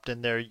 or dropped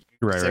in there. You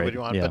can say what you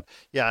want, but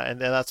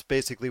and that's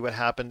basically what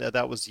happened.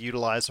 That was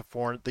utilized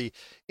the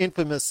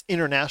infamous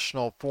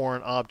international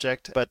foreign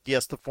object. But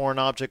yes, the foreign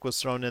object was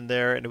thrown in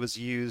there and it was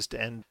used,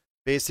 and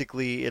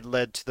basically it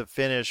led to the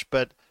finish.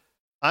 But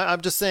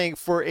I'm just saying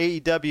for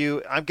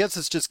AEW, I guess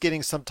it's just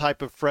getting some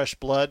type of fresh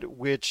blood,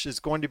 which is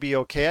going to be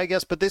okay, I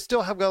guess. But they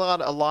still have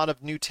got a lot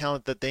of new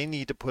talent that they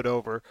need to put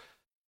over.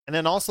 And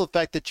then also the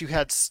fact that you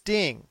had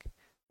Sting,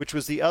 which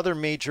was the other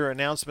major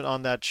announcement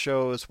on that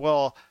show as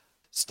well.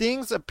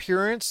 Sting's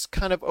appearance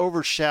kind of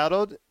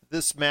overshadowed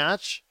this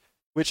match,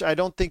 which I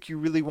don't think you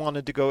really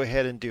wanted to go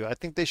ahead and do. I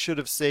think they should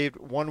have saved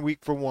 1 week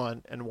for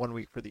one and 1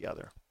 week for the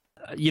other.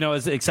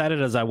 As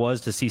excited as I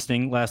was to see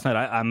Sting last night,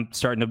 I'm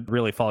starting to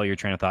really follow your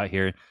train of thought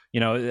here.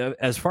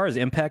 As far as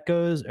Impact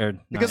goes,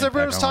 because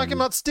everyone was talking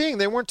about Sting,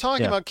 they weren't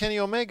talking about Kenny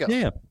Omega.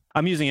 Yeah,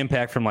 I'm using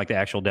Impact from like the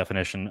actual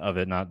definition of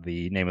it, not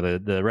the name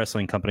of the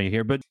wrestling company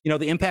here. But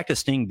the impact of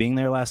Sting being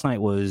there last night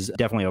was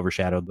definitely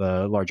overshadowed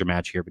the larger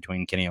match here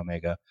between Kenny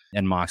Omega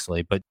and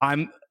Moxley. But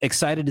I'm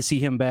excited to see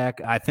him back.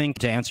 I think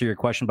to answer your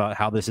question about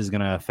how this is going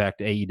to affect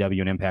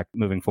AEW and Impact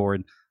moving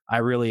forward, I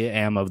really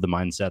am of the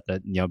mindset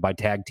that, by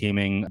tag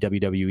teaming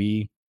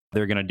WWE,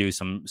 they're going to do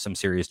some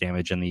serious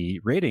damage in the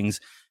ratings.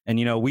 And,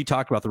 we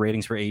talked about the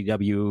ratings for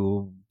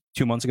AEW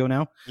 2 months ago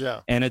now.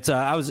 Yeah. And it's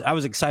I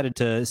was excited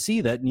to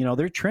see that,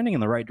 they're trending in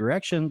the right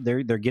direction.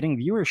 They're getting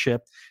viewership.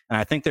 And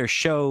I think their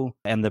show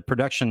and the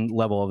production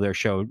level of their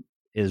show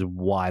is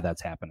why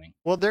that's happening.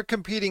 Well, they're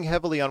competing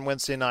heavily on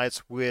Wednesday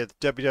nights with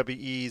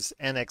WWE's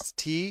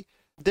NXT.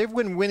 They've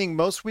been winning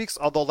most weeks,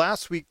 although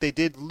last week they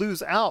did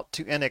lose out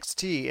to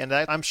NXT. And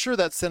I'm sure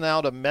that sent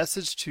out a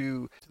message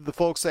to the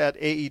folks at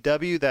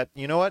AEW that,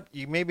 you know what,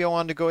 you maybe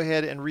want to go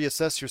ahead and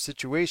reassess your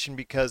situation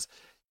because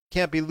you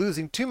can't be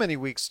losing too many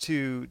weeks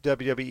to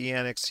WWE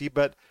NXT.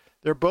 But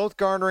they're both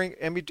garnering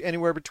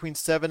anywhere between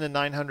 700,000 and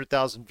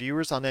 900,000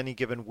 viewers on any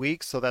given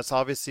week. So that's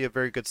obviously a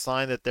very good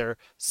sign that they're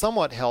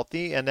somewhat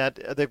healthy and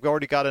that they've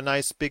already got a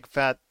nice big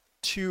fat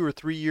 2 or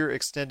 3 year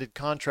extended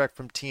contract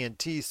from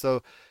TNT.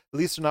 So at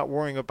least they're not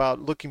worrying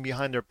about looking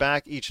behind their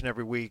back each and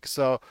every week.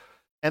 So,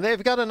 and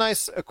they've got a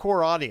nice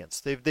core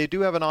audience. They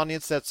do have an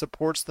audience that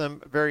supports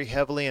them very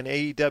heavily. And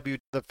AEW,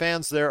 the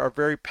fans there are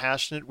very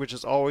passionate, which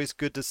is always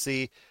good to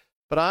see.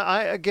 But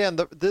again,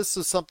 this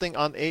is something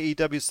on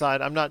AEW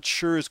side I'm not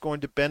sure is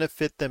going to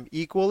benefit them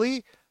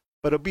equally.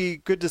 But it'll be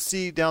good to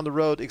see down the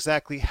road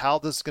exactly how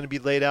this is going to be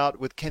laid out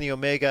with Kenny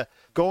Omega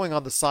going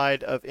on the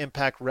side of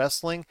Impact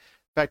Wrestling.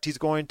 In fact, he's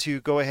going to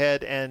go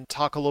ahead and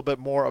talk a little bit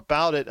more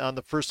about it on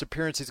the first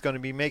appearance he's going to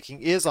be making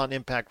is on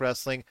Impact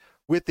Wrestling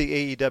with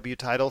the AEW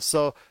title.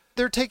 So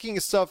they're taking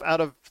stuff out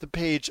of the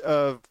page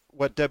of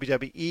what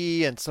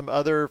WWE and some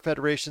other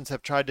federations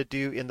have tried to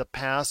do in the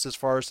past as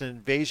far as an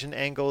invasion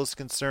angle is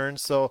concerned.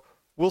 So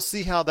we'll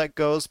see how that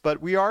goes,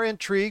 but we are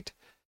intrigued,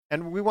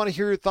 and we want to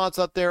hear your thoughts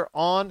out there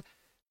on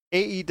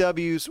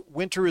AEW's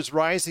Winter is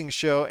Rising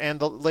show and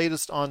the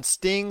latest on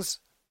Sting's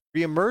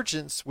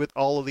reemergence with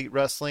All Elite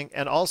Wrestling,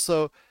 and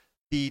also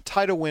the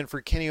title win for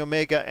Kenny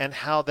Omega and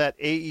how that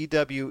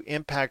AEW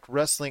Impact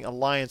Wrestling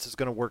Alliance is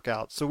going to work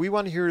out. So we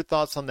want to hear your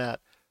thoughts on that.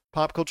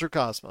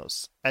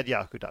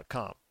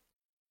 PopCultureCosmos@yahoo.com.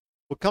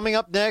 Well, coming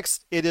up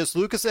next, it is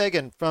Lucas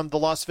Egan from the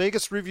Las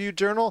Vegas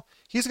Review-Journal.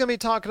 He's going to be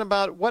talking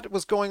about what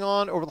was going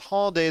on over the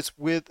holidays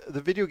with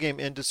the video game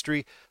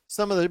industry,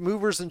 some of the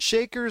movers and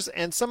shakers,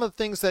 and some of the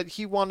things that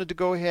he wanted to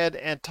go ahead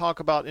and talk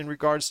about in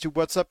regards to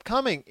what's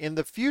upcoming in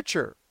the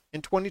future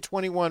in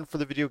 2021 for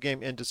the video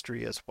game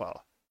industry as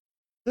well.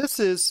 This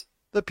is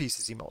the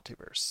PCC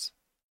Multiverse.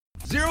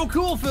 Zero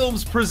Cool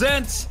Films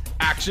presents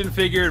Action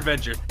Figure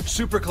Adventure.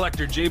 Super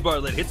collector Jay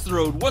Bartlett hits the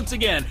road once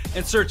again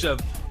in search of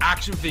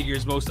action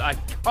figures' most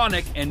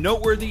iconic and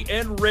noteworthy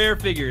and rare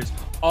figures,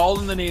 all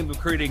in the name of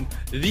creating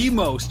the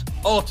most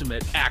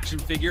ultimate action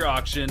figure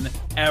auction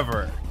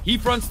ever. He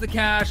fronts the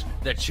cash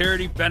that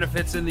charity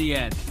benefits in the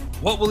end.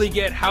 What will he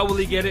get? How will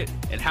he get it?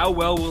 And how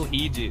well will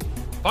he do?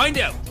 Find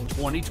out in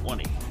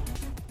 2020.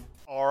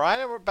 All right,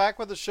 and we're back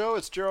with the show.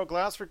 It's Gerald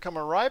Glassford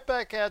coming right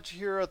back at you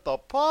here at the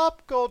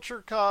Pop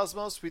Culture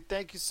Cosmos. We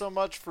thank you so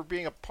much for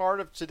being a part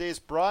of today's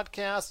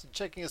broadcast and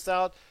checking us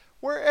out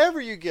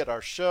wherever you get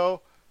our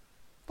show.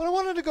 But I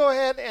wanted to go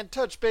ahead and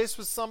touch base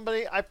with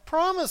somebody. I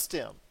promised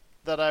him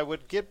that I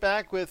would get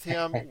back with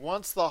him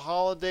once the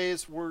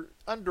holidays were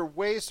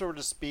underway, so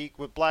to speak,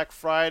 with Black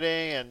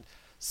Friday and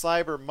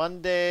Cyber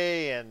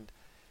Monday and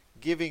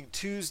Giving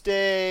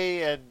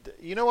Tuesday. And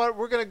you know what?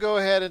 We're going to go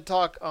ahead and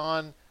talk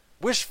on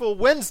Wishful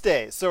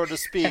Wednesday, so to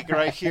speak,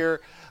 right here.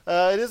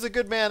 It is a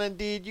good man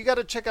indeed. You got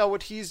to check out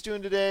what he's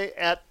doing today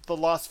at the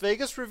Las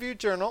Vegas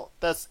Review-Journal.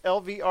 That's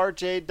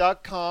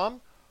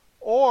lvrj.com.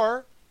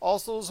 Or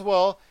also as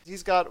well,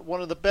 he's got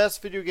one of the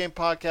best video game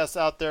podcasts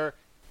out there,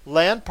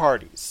 LAN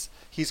Parties.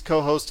 He's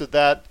co-hosted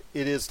that.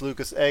 It is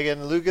Lucas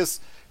Egan.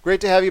 Lucas,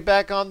 great to have you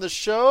back on the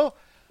show.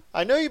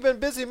 I know you've been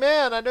busy,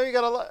 man. I know you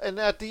got a lot. And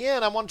at the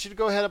end, I want you to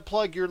go ahead and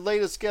plug your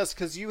latest guest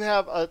because you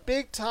have a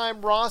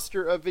big-time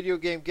roster of video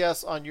game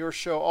guests on your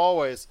show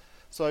always.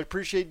 So I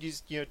appreciate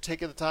you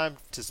taking the time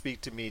to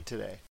speak to me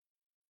today.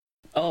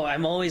 Oh,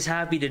 I'm always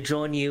happy to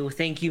join you.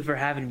 Thank you for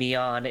having me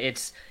on.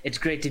 It's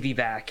great to be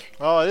back.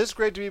 Oh, it is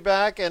great to be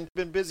back, and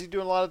been busy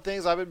doing a lot of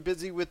things. I've been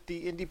busy with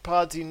the Indie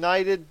Pods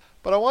United.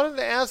 But I wanted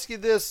to ask you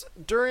this.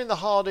 During the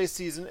holiday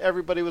season,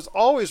 everybody was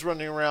always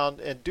running around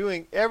and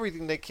doing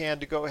everything they can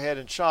to go ahead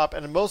and shop,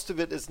 and most of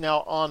it is now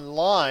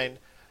online.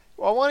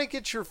 Well, I want to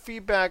get your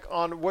feedback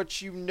on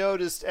what you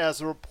noticed as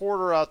a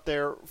reporter out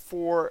there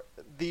for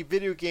the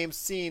video game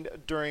scene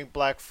during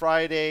Black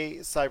Friday,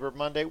 Cyber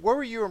Monday. What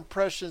were your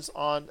impressions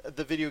on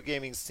the video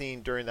gaming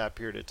scene during that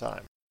period of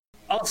time?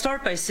 I'll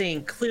start by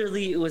saying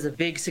clearly it was a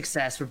big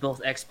success for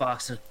both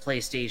Xbox and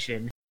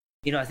PlayStation.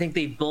 You know, I think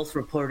they both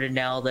reported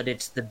now that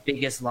it's the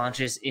biggest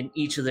launches in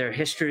each of their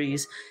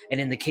histories, and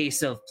in the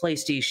case of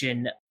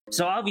PlayStation.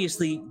 So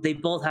obviously, they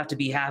both have to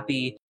be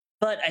happy.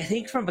 But I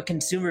think from a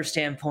consumer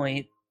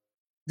standpoint,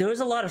 there was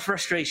a lot of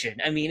frustration.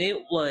 I mean, it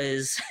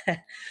was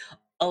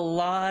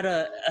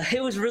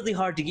it was really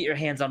hard to get your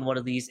hands on one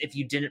of these if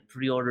you didn't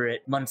pre-order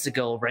it months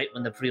ago, right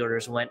when the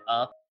pre-orders went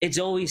up. It's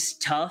always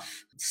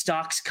tough.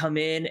 Stocks come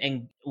in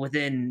and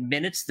within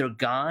minutes they're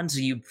gone, so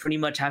you pretty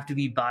much have to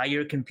be by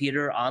your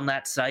computer on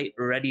that site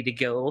ready to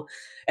go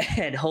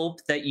and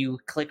hope that you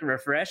click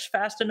refresh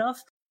fast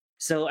enough.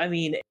 So I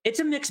mean, it's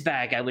a mixed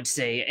bag, I would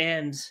say.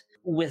 And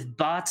with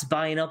bots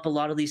buying up a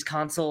lot of these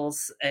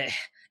consoles,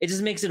 it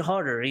just makes it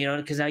harder,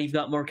 because now you've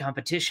got more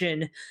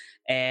competition.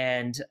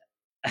 And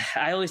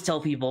I always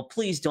tell people,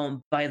 please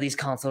don't buy these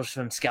consoles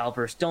from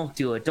scalpers. Don't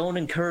do it. Don't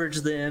encourage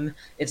them.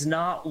 It's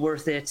not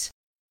worth it.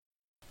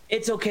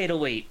 It's okay to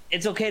wait.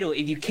 It's okay to wait.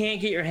 If you can't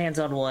get your hands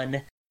on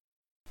one,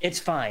 it's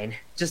fine.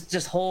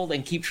 Just hold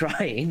and keep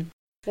trying.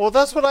 Well,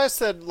 that's what I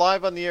said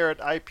live on the air at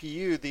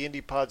IPU, the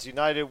Indie Pods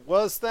United,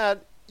 was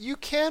that you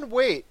can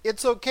wait.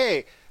 It's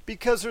okay.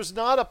 Because there's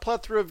not a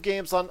plethora of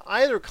games on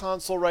either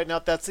console right now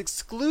that's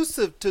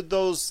exclusive to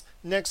those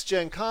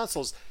next-gen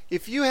consoles.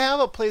 If you have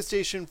a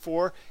PlayStation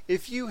 4,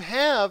 if you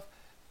have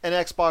an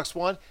Xbox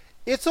One,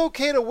 it's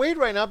okay to wait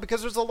right now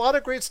because there's a lot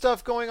of great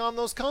stuff going on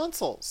those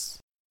consoles.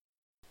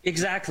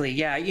 Exactly,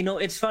 yeah.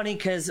 It's funny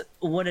because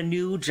when a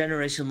new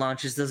generation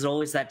launches, there's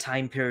always that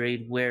time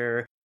period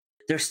where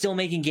they're still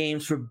making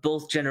games for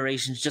both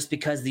generations just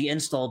because the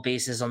install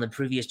bases on the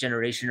previous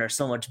generation are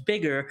so much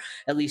bigger,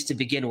 at least to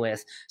begin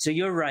with. So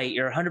you're right.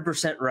 You're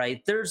 100%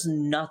 right. There's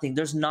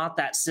not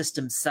that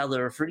system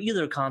seller for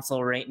either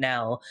console right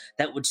now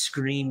that would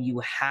scream you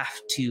have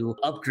to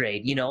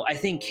upgrade. I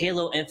think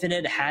Halo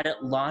Infinite, had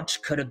it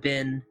launched, could have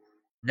been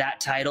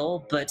that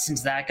title. But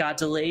since that got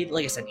delayed,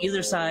 like I said,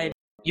 either side,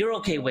 you're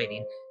okay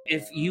waiting.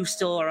 If you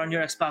still are on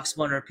your Xbox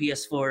One or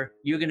PS4,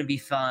 you're going to be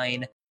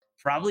fine.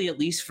 probably at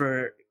least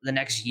for the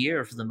next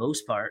year for the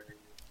most part.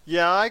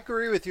 Yeah, I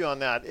agree with you on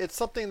that. It's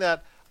something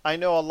that I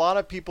know a lot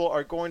of people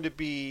are going to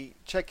be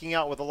checking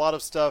out with a lot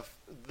of stuff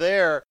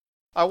there.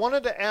 I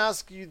wanted to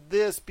ask you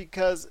this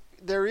because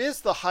there is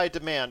the high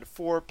demand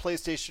for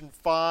PlayStation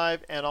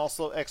 5 and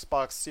also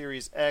Xbox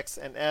Series X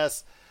and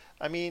S.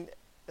 I mean,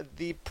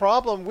 the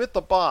problem with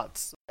the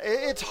bots,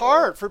 it's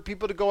hard for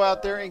people to go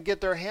out there and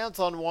get their hands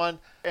on one,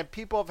 and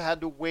people have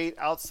had to wait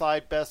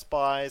outside Best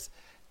Buys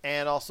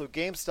and also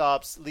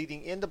GameStops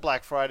leading into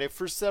Black Friday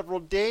for several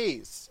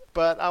days.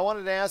 But I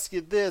wanted to ask you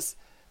this.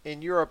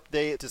 In Europe,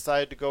 they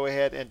decided to go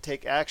ahead and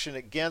take action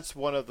against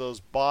one of those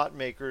bot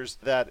makers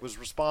that was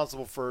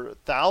responsible for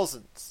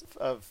thousands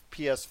of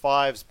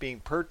PS5s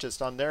being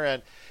purchased on their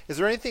end. Is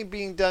there anything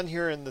being done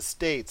here in the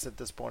States at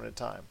this point in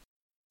time?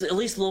 At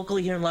least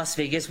locally here in Las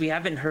Vegas, we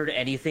haven't heard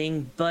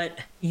anything, but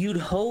you'd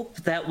hope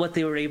that what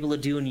they were able to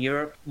do in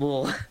Europe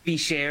will be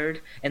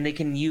shared and they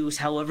can use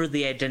however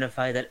they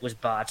identify that it was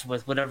bots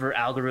with whatever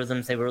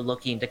algorithms they were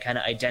looking to kind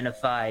of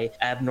identify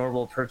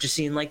abnormal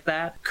purchasing like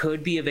that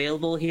could be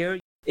available here.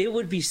 It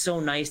would be so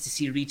nice to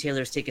see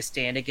retailers take a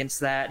stand against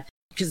that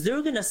because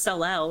they're going to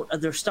sell out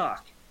of their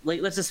stock.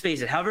 Like, let's just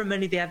face it, however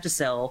many they have to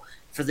sell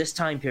for this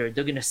time period,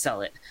 they're going to sell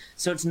it.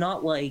 So it's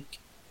not like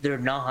they're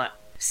not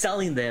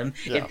selling them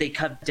if they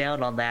cut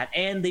down on that,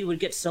 and they would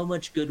get so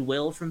much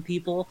goodwill from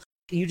people.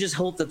 You just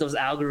hope that those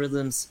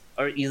algorithms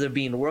are either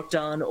being worked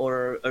on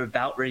or are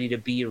about ready to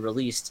be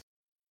released.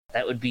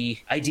 That would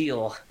be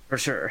ideal for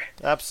sure.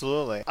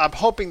 Absolutely. I'm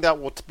hoping that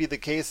will be the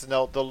case, and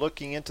they're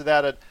looking into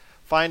that and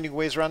finding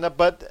ways around that.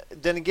 But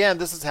then again,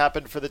 this has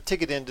happened for the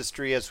ticket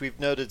industry, as we've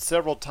noted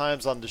several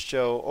times on the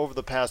show over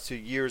the past 2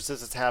 years. This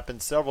has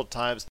happened several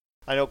times.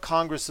 I know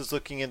Congress is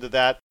looking into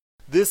that.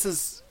 This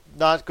is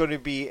not going to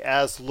be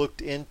as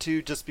looked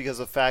into just because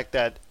of the fact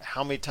that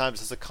how many times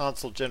has a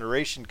console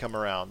generation come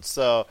around.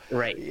 So,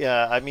 right.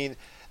 Yeah, I mean,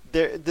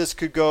 this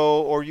could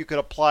go, or you could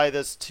apply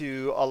this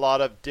to a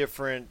lot of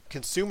different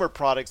consumer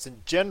products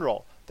in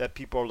general that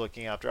people are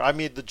looking after. I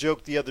made the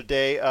joke the other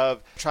day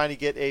of trying to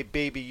get a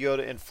Baby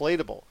Yoda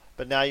inflatable,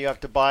 but now you have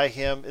to buy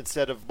him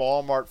instead of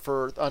Walmart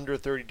for under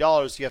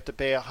 $30, you have to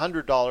pay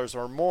 $100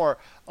 or more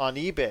on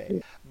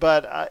eBay.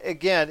 But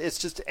again, it's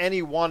just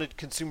any wanted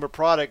consumer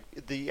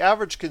product. The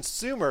average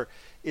consumer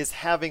is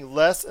having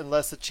less and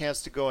less a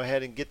chance to go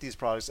ahead and get these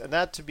products, and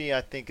that to me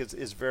I think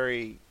is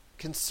very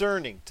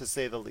concerning, to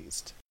say the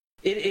least.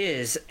 It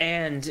is,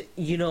 and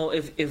you know,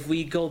 if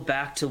we go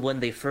back to when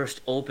they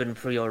first opened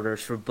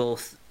pre-orders for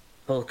both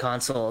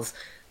consoles,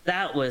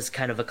 that was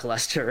kind of a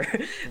cluster.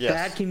 Yes.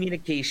 Bad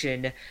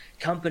communication,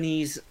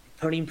 companies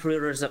putting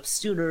pre-orders up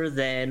sooner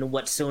than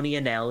what Sony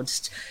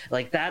announced.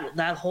 Like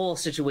that whole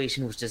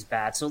situation was just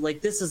bad. So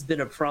like this has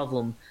been a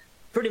problem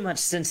pretty much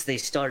since they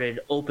started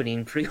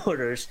opening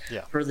pre-orders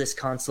for this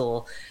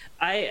console.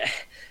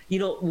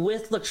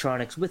 With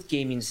electronics, with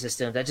gaming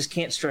systems, I just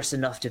can't stress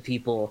enough to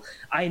people.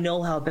 I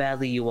know how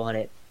badly you want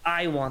it.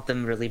 I want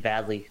them really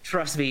badly.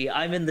 Trust me,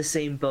 I'm in the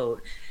same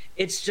boat.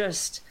 It's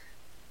just,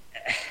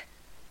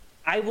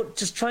 I would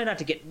just try not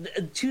to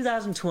get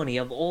 2020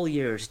 of all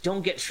years.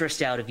 Don't get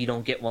stressed out if you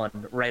don't get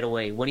one right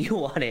away when you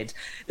want it.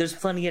 There's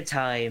plenty of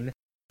time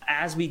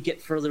as we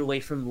get further away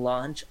from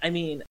launch. I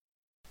mean,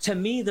 to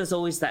me, there's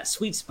always that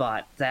sweet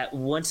spot that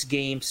once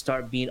games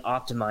start being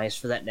optimized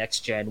for that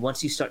next gen,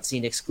 once you start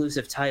seeing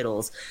exclusive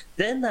titles,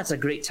 then that's a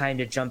great time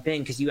to jump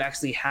in because you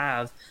actually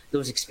have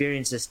those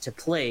experiences to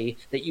play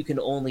that you can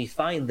only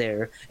find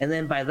there. And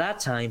then by that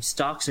time,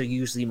 stocks are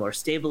usually more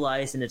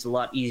stabilized and it's a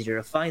lot easier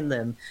to find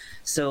them.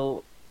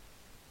 So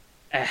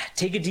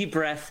take a deep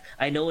breath.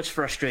 I know it's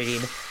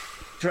frustrating.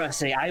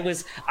 Trust me, I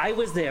was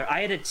there.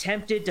 I had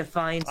attempted to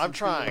find some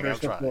pre-orders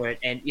before it,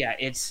 and yeah,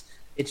 it's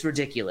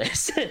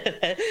ridiculous.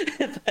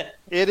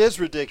 It is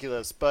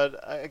ridiculous, but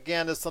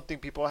again, it's something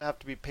people have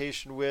to be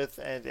patient with,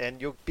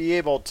 and you'll be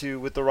able to,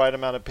 with the right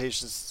amount of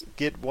patience,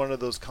 get one of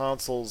those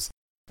consoles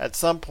at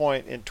some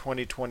point in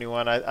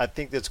 2021. I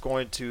think that's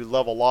going to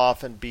level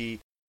off and be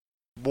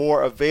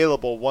more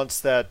available once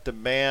that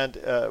demand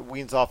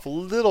weans off a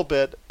little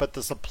bit, but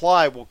the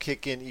supply will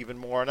kick in even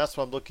more, and that's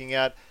what I'm looking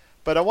at.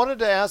 But I wanted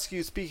to ask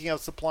you, speaking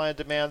of supply and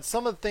demand,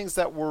 some of the things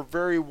that were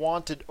very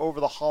wanted over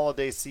the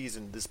holiday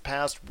season. This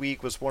past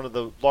week was one of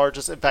the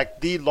largest, in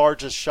fact, the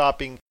largest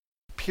shopping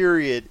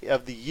period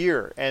of the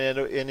year. And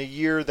in a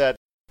year that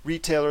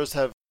retailers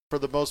have, for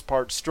the most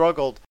part,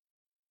 struggled,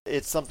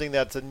 it's something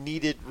that's a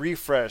needed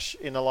refresh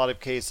in a lot of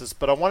cases.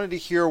 But I wanted to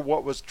hear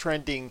what was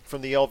trending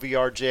from the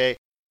LVRJ.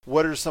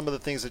 What are some of the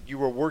things that you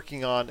were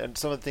working on and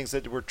some of the things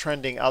that were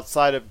trending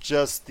outside of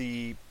just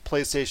the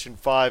PlayStation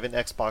 5 and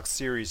Xbox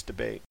Series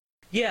debate?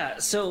 Yeah,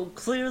 so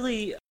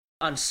clearly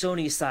on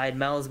Sony's side,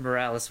 Miles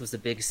Morales was a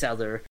big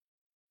seller.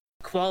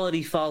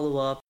 Quality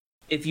follow-up.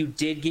 If you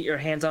did get your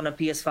hands on a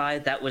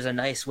PS5, that was a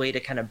nice way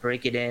to kind of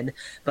break it in.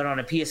 But on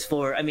a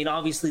PS4, I mean,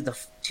 obviously the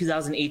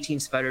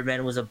 2018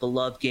 Spider-Man was a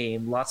beloved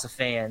game, lots of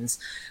fans.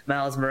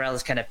 Miles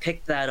Morales kind of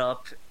picked that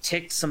up,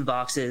 ticked some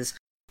boxes.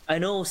 I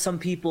know some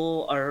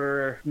people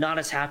are not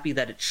as happy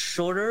that it's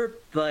shorter,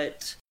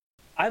 but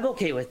I'm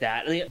okay with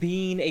that.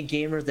 Being a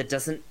gamer that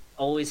doesn't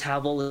always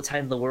have all the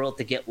time in the world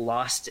to get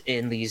lost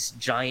in these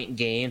giant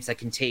games that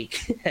can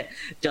take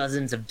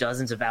dozens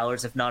of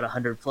hours, if not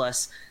 100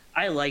 plus,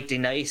 I liked a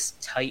nice,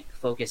 tight,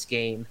 focused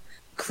game.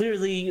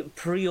 Clearly,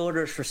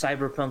 pre-orders for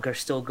Cyberpunk are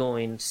still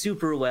going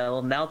super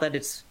well. Now that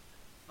it's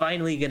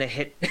finally going to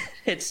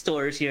hit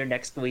stores here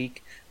next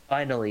week,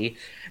 finally.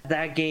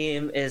 That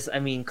game is, I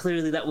mean,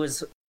 clearly that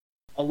was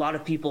a lot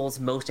of people's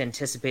most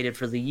anticipated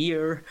for the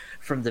year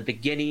from the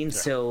beginning,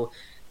 so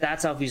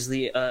that's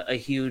obviously a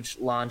huge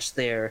launch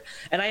there.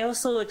 And I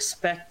also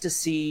expect to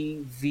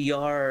see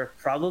VR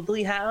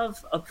probably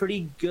have a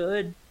pretty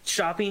good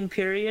shopping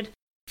period.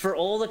 For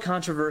all the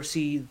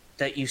controversy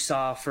that you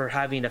saw for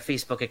having a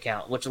Facebook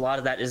account, which a lot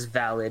of that is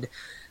valid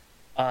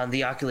on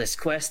the Oculus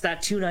Quest,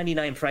 that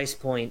 $299 price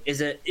point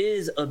is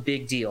a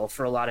big deal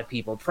for a lot of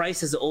people.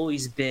 Price has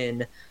always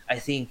been, I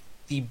think,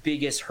 the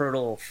biggest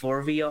hurdle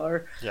for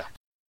VR. Yeah.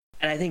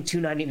 And I think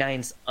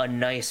 $299's a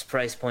nice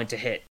price point to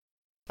hit.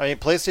 I mean,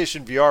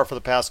 PlayStation VR for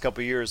the past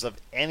couple of years of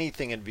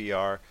anything in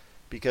VR,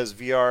 because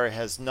VR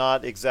has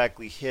not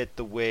exactly hit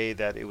the way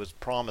that it was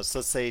promised.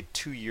 Let's say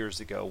 2 years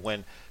ago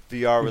when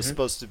VR was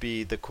supposed to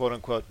be the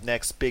quote-unquote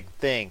next big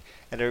thing,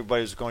 and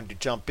everybody was going to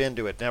jump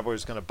into it, and everybody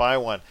was going to buy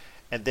one.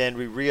 And then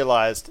we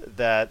realized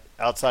that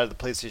outside of the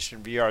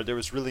PlayStation VR, there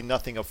was really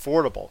nothing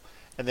affordable.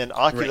 And then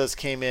Oculus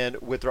came in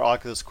with their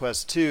Oculus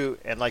Quest 2,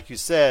 and like you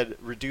said,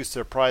 reduced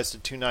their price to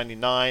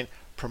 $299,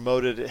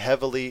 promoted it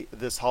heavily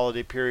this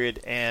holiday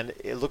period, and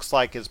it looks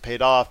like it's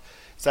paid off.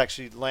 It's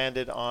actually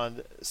landed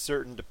on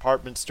certain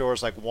department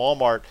stores like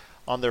Walmart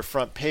on their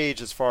front page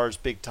as far as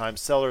big-time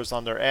sellers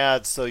on their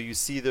ads. So you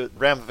see the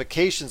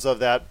ramifications of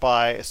that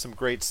by some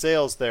great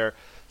sales there.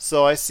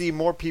 So I see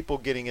more people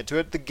getting into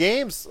it. The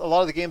games, a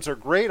lot of the games are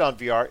great on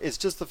VR. It's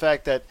just the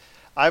fact that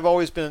I've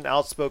always been an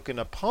outspoken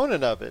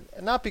opponent of it.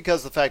 And not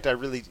because of the fact I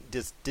really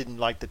just didn't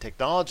like the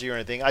technology or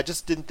anything. I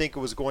just didn't think it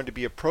was going to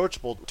be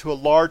approachable to a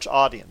large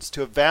audience,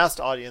 to a vast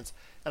audience.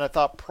 And I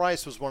thought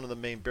price was one of the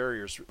main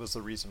barriers, was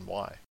the reason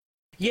why.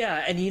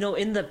 Yeah, and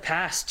in the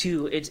past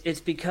too,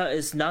 it's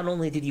because not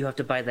only did you have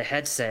to buy the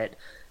headset,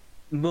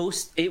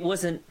 it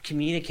wasn't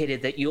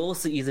communicated that you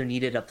also either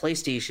needed a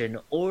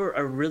PlayStation or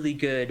a really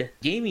good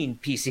gaming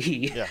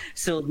PC. Yeah.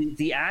 So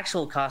the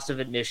actual cost of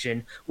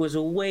admission was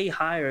way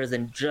higher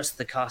than just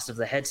the cost of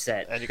the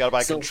headset. And you got to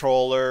buy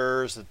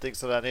controllers and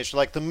things of that nature,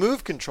 like the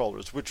Move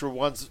controllers, which were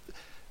once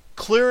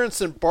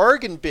clearance and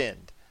bargain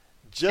binned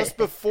just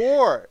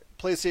before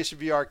PlayStation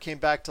VR came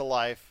back to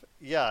life.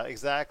 Yeah,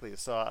 exactly.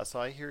 So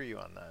I hear you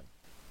on that.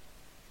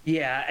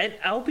 Yeah, and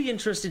I'll be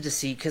interested to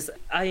see, because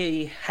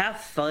I have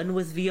fun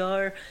with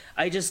VR.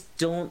 I just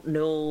don't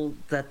know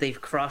that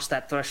they've crossed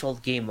that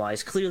threshold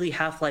game-wise. Clearly,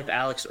 Half-Life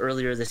Alyx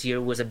earlier this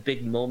year was a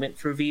big moment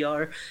for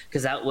VR,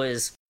 because that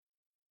was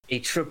a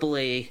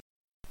AAA,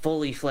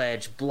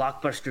 fully-fledged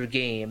blockbuster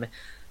game.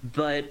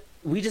 But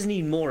we just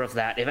need more of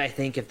that,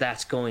 if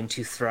that's going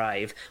to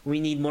thrive.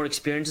 We need more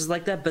experiences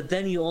like that, but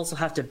then you also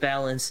have to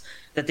balance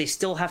that they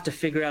still have to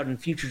figure out in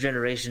future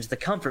generations the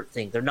comfort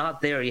thing. They're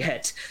not there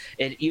yet.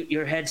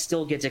 Your head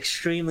still gets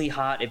extremely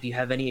hot if you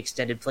have any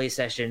extended play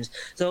sessions.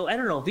 So, I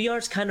don't know,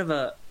 VR's kind of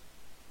a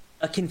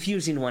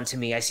confusing one to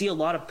me. I see a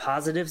lot of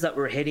positives that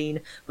we're hitting,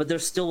 but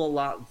there's still a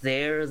lot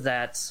there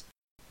that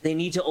they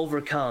need to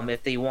overcome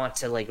if they want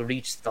to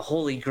reach the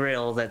holy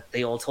grail that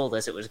they all told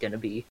us it was going to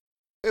be.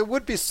 It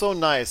would be so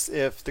nice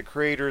if the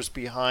creators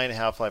behind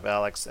Half-Life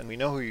Alyx, and we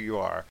know who you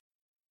are,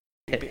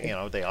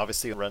 they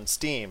obviously run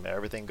Steam,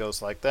 everything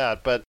goes like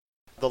that, but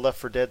the Left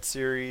 4 Dead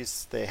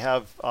series, they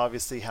have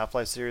obviously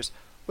Half-Life series.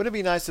 Wouldn't it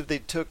be nice if they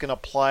took and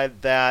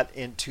applied that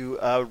into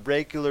a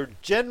regular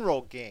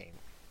general game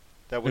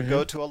that would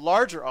go to a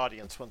larger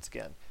audience once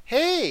again?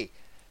 Hey,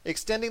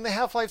 extending the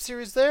Half-Life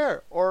series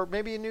there, or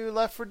maybe a new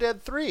Left 4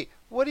 Dead 3.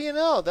 What do you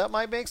know? That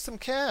might make some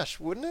cash,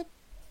 wouldn't it?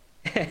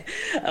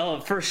 Oh,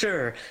 for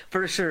sure.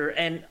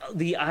 And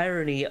the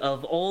irony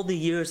of all the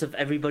years of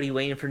everybody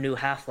waiting for a new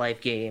Half-Life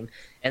game,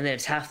 and then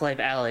it's Half-Life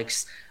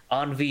Alyx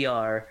on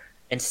VR,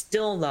 and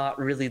still not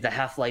really the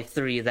Half-Life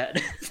 3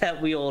 that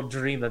we all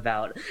dream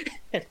about.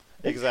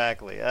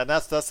 Exactly, and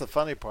that's the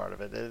funny part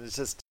of it. It's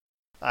just,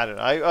 I don't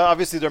know.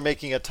 Obviously, they're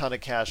making a ton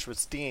of cash with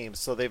Steam,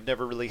 so they've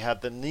never really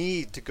had the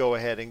need to go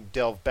ahead and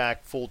delve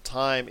back full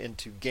time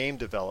into game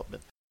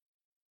development.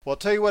 Well, I'll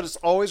tell you what, it's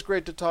always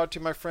great to talk to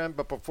you, my friend,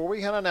 but before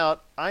we head on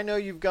out, I know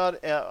you've got,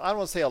 I don't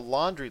want to say a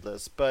laundry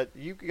list, but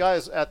you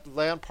guys at the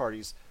LAN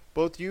parties,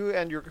 both you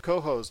and your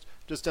co-host,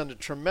 just done a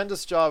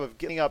tremendous job of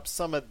getting up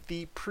some of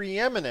the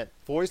preeminent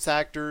voice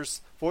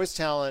actors, voice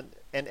talent,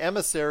 and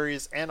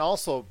emissaries, and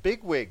also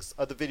bigwigs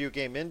of the video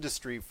game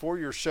industry for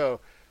your show.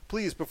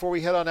 Please, before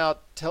we head on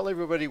out, tell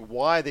everybody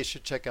why they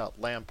should check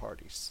out LAN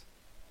parties.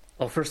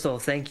 Well, first of all,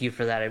 thank you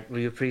for that.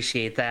 We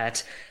appreciate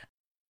that.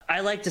 I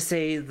like to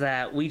say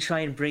that we try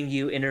and bring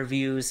you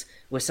interviews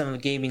with some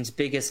of gaming's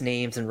biggest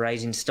names and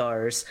rising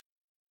stars.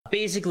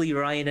 Basically,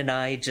 Ryan and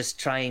I just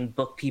try and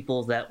book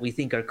people that we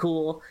think are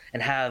cool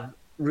and have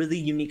really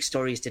unique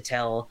stories to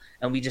tell,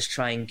 and we just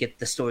try and get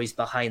the stories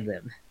behind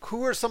them.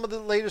 Who are some of the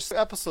latest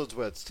episodes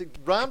with? To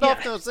round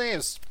off those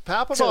names,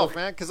 pop them off,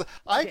 man, because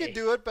I could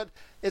do it, but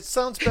it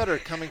sounds better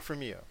coming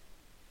from you.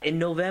 In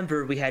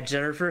November, we had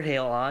Jennifer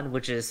Hale on,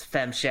 which is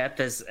FemShep,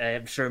 as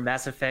I'm sure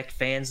Mass Effect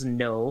fans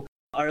know.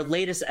 Our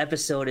latest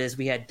episode is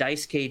we had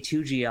Daisuke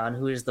Tuji on,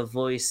 who is the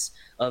voice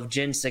of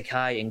Jin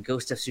Sakai in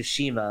Ghost of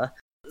Tsushima.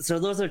 So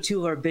those are two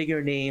of our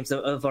bigger names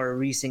of our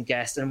recent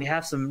guests, and we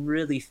have some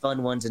really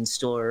fun ones in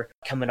store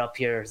coming up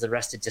here the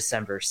rest of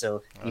December,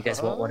 so you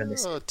guys won't want to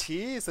miss it. Oh, a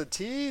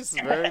tease.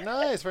 Very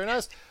nice, very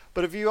nice.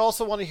 But if you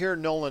also want to hear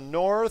Nolan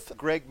North,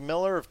 Greg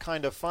Miller of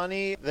Kind of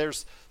Funny,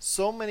 there's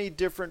so many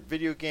different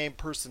video game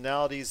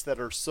personalities that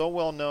are so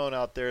well known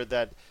out there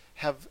that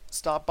have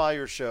stopped by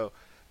your show.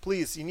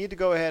 Please, you need to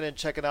go ahead and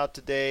check it out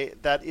today.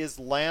 That is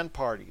LAN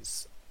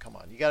Parties. Come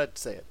on, you got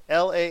to say it.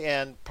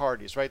 LAN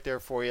Parties, right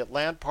there for you.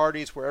 LAN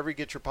Parties, wherever you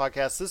get your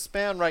podcasts. This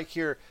man right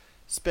here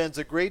spends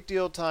a great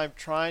deal of time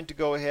trying to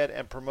go ahead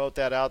and promote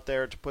that out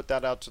there, to put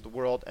that out to the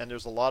world, and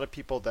there's a lot of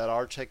people that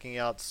are checking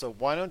out. So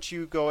why don't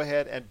you go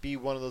ahead and be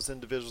one of those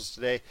individuals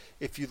today?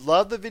 If you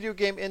love the video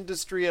game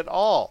industry at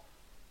all,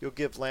 you'll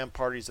give LAN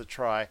Parties a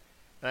try,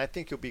 and I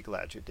think you'll be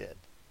glad you did.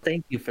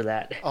 Thank you for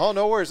that. Oh,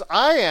 no worries.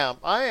 I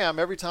am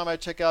every time I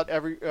check out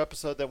every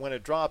episode that when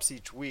it drops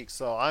each week.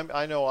 So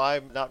I know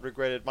I've not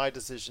regretted my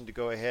decision to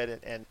go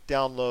ahead and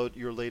download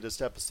your latest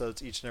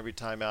episodes each and every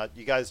time out.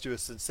 You guys do a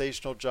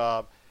sensational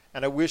job,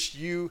 and I wish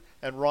you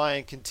and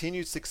Ryan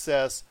continued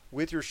success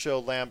with your show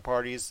LAN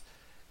Parties.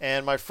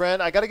 And my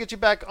friend, I got to get you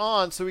back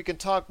on so we can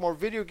talk more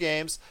video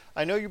games.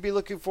 I know you'll be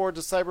looking forward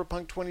to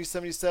Cyberpunk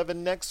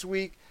 2077 next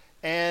week.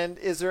 And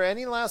is there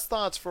any last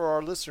thoughts for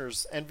our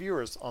listeners and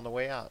viewers on the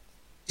way out?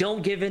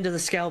 Don't give in to the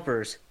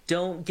scalpers.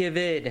 Don't give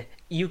in.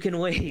 You can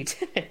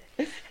wait.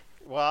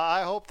 Well,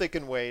 I hope they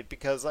can wait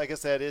because, like I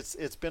said,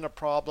 it's been a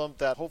problem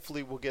that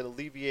hopefully will get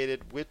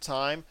alleviated with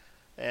time,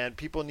 and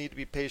people need to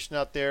be patient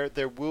out there.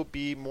 There will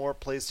be more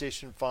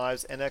PlayStation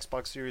 5s and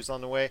Xbox Series on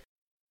the way.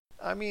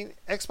 I mean,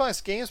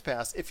 Xbox Games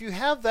Pass, if you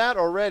have that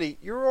already,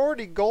 you're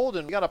already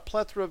golden. You got a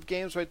plethora of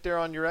games right there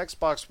on your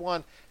Xbox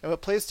One. And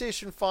with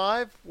PlayStation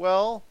 5,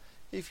 well,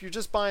 if you're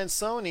just buying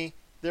Sony,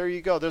 there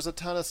you go. There's a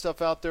ton of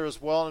stuff out there as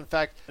well. In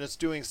fact, it's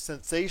doing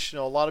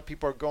sensational. A lot of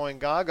people are going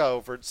gaga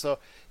over it. So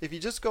if you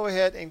just go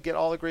ahead and get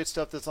all the great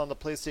stuff that's on the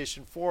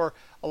PlayStation 4,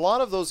 a lot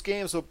of those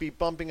games will be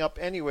bumping up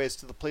anyways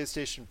to the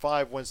PlayStation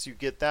 5 once you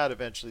get that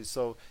eventually.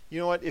 So you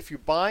know what? If you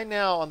buy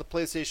now on the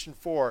PlayStation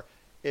 4,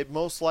 it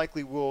most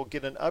likely will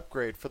get an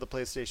upgrade for the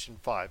PlayStation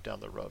 5 down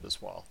the road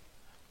as well.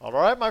 All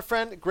right, my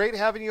friend. Great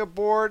having you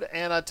aboard.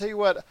 And I tell you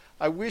what,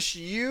 I wish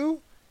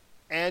you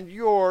and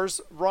yours,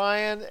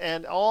 Ryan,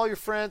 and all your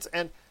friends,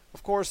 and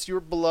of course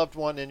your beloved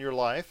one in your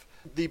life,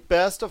 the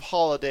best of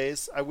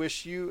holidays. I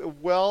wish you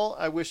well.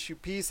 I wish you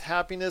peace,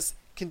 happiness,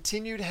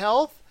 continued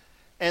health,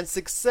 and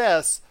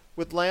success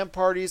with LAN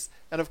Parties.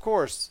 And of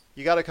course,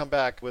 you got to come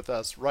back with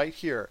us right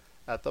here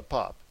at the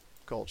Pop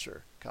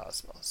Culture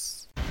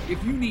Cosmos.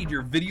 If you need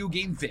your video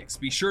game fix,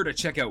 be sure to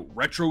check out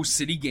Retro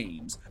City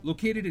Games.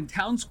 Located in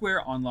Town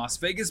Square on Las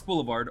Vegas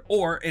Boulevard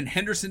or in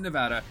Henderson,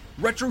 Nevada,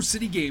 Retro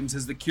City Games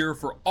has the cure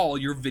for all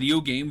your video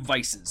game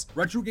vices.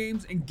 Retro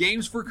games and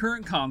games for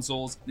current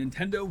consoles,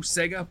 Nintendo,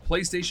 Sega,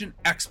 PlayStation,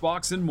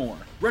 Xbox, and more.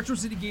 Retro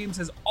City Games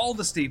has all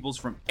the staples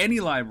from any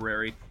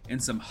library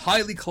and some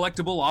highly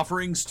collectible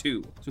offerings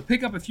too. So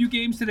pick up a few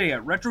games today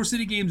at Retro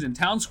City Games in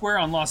Town Square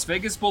on Las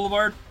Vegas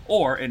Boulevard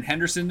or in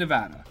Henderson,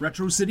 Nevada.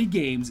 Retro City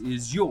Games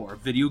is your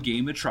video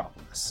game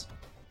metropolis.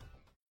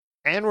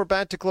 And we're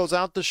back to close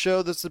out the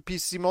show. This is the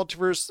PC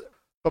Multiverse.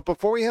 But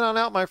before we head on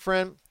out, my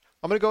friend,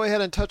 I'm going to go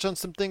ahead and touch on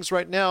some things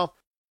right now.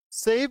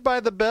 Saved by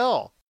the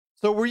Bell.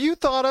 So were you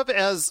thought of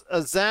as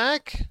a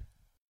Zach,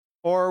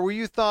 or were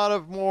you thought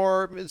of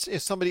more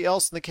as somebody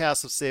else in the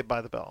cast of Saved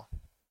by the Bell?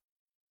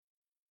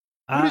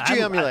 Who did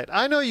you emulate?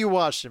 I know you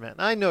watched it, man.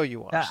 I know you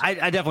watched it.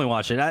 I definitely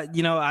watched it.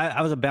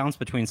 I was a bounce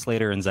between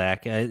Slater and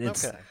Zach.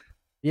 Okay.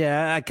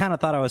 Yeah, I kind of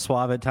thought I was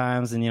suave at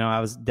times, and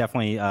I was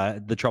definitely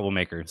the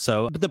troublemaker.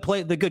 So, but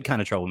the good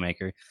kind of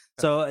troublemaker.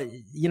 So,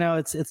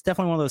 it's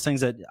definitely one of those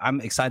things that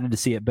I'm excited to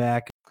see it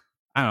back.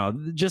 I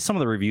don't know. Just some of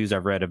the reviews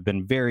I've read have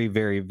been very,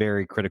 very,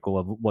 very critical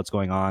of what's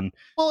going on.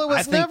 Well, it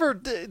was never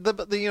it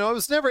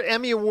was never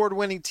Emmy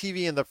award-winning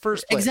TV in the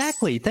first place.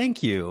 Exactly.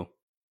 Thank you.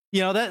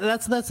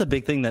 That's a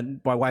big thing that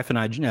my wife and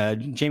I,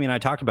 Jamie and I,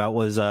 talked about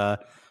was,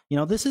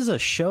 this is a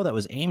show that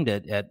was aimed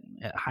at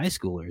high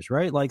schoolers,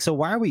 right? Like, so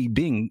why are we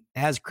being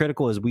as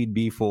critical as we'd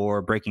be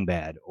for Breaking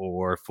Bad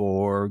or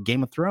for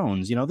Game of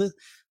Thrones? This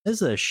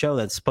is a show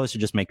that's supposed to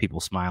just make people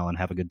smile and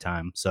have a good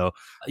time. So,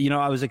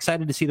 I was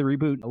excited to see the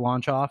reboot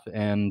launch off,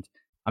 and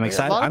I'm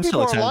excited. A lot of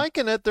people are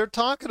liking it. They're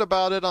talking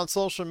about it on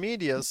social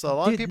media, so a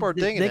lot of people are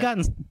digging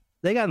it.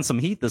 They got in some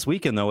heat this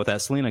weekend, though, with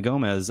that Selena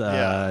Gomez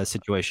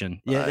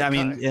situation. Yeah, I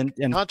mean,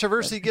 and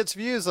controversy gets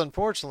views,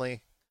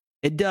 unfortunately.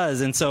 It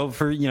does. And so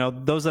for,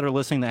 those that are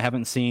listening that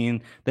haven't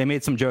seen, they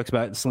made some jokes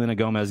about Selena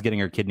Gomez getting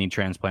her kidney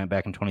transplant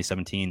back in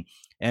 2017.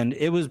 And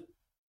it was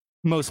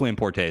Mostly in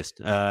poor taste.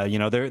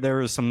 There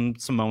were some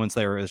moments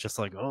there where it's just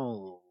like,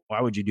 oh, why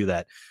would you do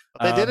that?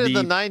 They did it in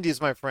the 90s,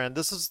 my friend.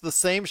 This is the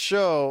same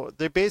show.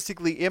 They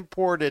basically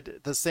imported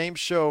the same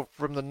show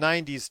from the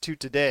 90s to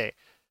today.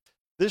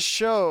 This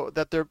show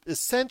that they're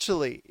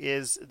essentially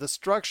is the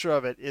structure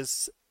of it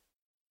is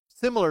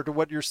similar to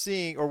what you're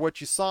seeing or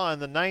what you saw in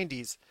the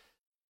 90s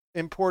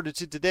imported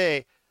to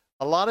today.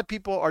 A lot of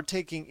people are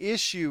taking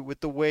issue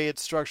with the way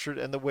it's structured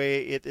and the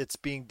way it's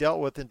being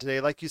dealt with in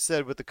today, like you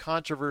said, with the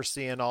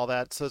controversy and all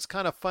that. So it's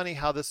kind of funny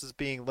how this is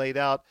being laid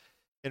out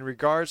in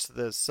regards to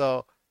this.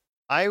 So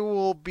I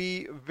will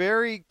be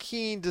very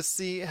keen to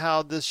see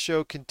how this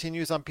show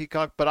continues on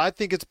Peacock, but I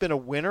think it's been a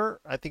winner.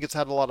 I think it's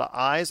had a lot of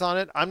eyes on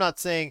it. I'm not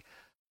saying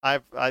I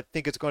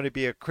think it's going to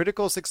be a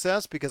critical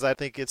success, because I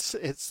think it's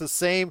the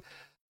same,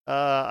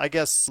 I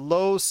guess,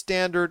 low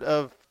standard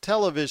of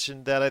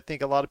television that I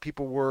think a lot of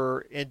people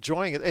were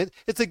enjoying it.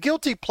 It's a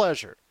guilty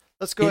pleasure.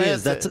 Let's go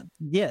ahead.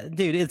 Yeah,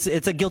 dude,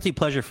 it's a guilty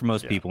pleasure for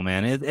most people,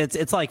 man.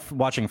 It's like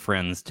watching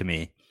Friends to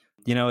me.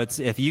 It's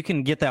if you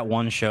can get that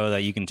one show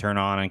that you can turn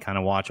on and kind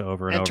of watch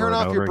over and over turn and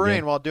off over your brain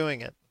again. while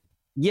doing it.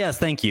 Yes,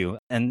 thank you.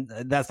 And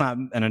that's not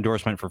an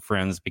endorsement for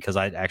Friends, because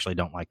I actually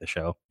don't like the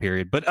show,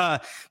 period. But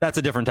that's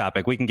a different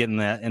topic. We can get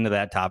into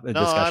that topic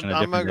discussion.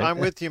 I'm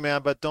with you,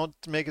 man, but don't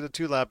make it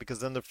too loud, because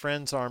then the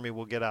Friends army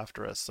will get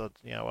after us. So,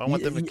 I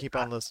want them to keep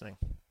on listening.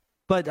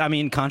 But I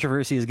mean,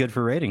 controversy is good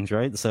for ratings,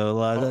 right? So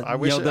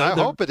I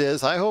hope it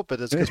is. I hope it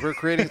is, because we're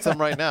creating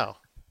some right now.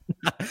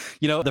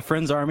 The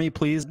Friends army,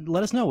 please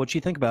let us know what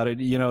you think about it.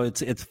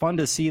 It's fun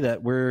to see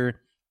that we're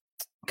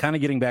kind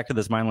of getting back to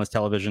this mindless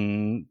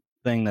television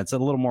thing that's a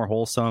little more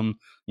wholesome,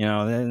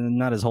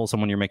 not as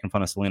wholesome when you're making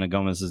fun of Selena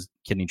Gomez's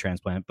kidney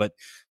transplant. But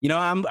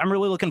I'm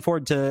really looking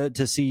forward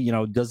to see,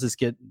 does this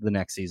get the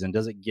next season?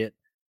 Does it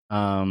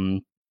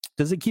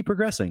keep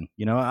progressing?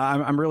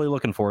 I'm really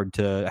looking forward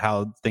to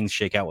how things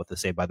shake out with the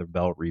Saved by the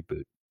Bell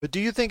reboot. But do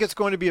you think it's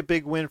going to be a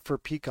big win for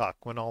Peacock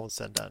when all is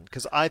said and done?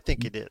 Because I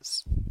think it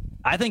is.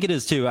 I think it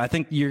is too. I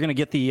think you're going to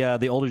get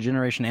the older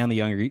generation and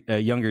the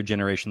younger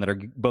generation that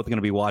are both going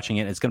to be watching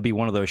it. It's going to be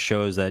one of those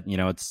shows that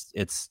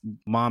it's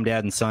mom,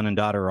 dad, and son and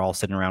daughter are all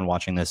sitting around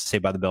watching this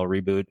Saved by the Bell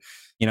reboot.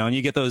 And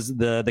you get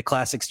the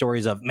classic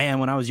stories of, man,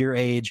 when I was your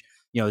age,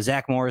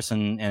 Zach Morris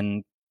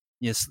and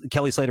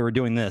Kelly Slater were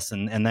doing this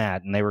and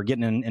that, and they were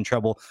getting in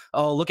trouble.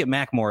 Oh, look at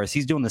Mac Morris.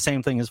 He's doing the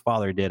same thing his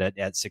father did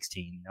at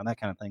 16, that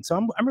kind of thing. So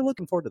I'm really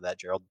looking forward to that,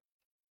 Gerald.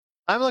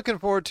 I'm looking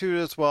forward to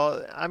it as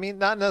well. I mean,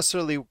 not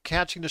necessarily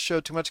catching the show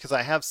too much, because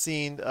I have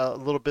seen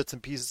little bits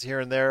and pieces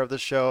here and there of the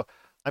show.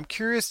 I'm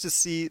curious to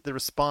see the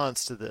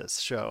response to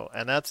this show,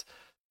 and that's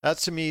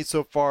to me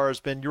so far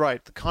has been, you're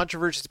right, the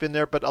controversy's been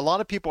there, but a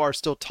lot of people are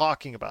still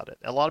talking about it.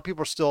 A lot of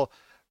people are still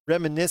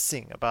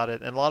reminiscing about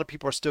it, and a lot of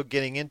people are still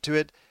getting into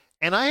it.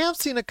 And I have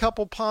seen a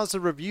couple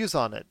positive reviews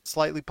on it,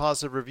 slightly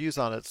positive reviews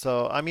on it.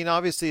 So, I mean,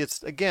 obviously,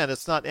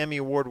 it's not Emmy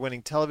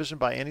Award-winning television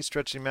by any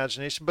stretch of the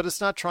imagination, but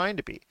it's not trying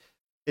to be.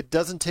 It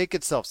doesn't take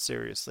itself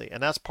seriously,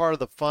 and that's part of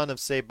the fun of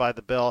Saved by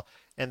the Bell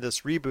and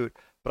this reboot.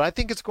 But I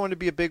think it's going to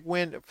be a big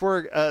win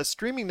for a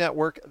streaming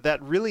network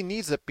that really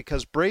needs it,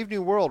 because Brave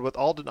New World with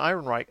Alden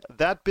Ehrenreich,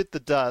 that bit the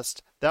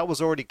dust. That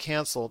was already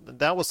canceled, and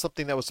that was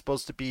something that was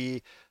supposed to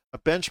be a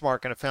benchmark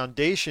and a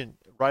foundation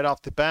right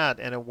off the bat,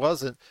 and it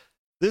wasn't.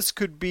 This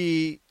could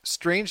be,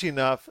 strangely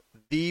enough,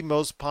 the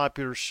most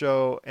popular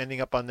show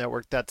ending up on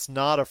network that's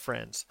not a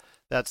Friends.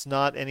 That's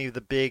not any of the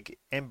big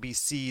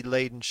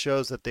NBC-laden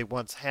shows that they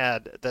once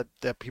had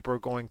that people are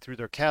going through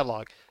their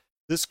catalog.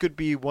 This could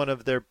be one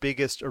of their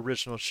biggest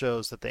original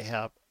shows that they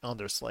have on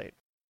their slate.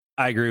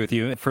 I agree with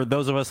you. For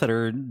those of us that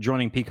are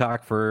joining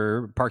Peacock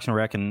for Parks and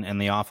Rec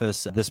and The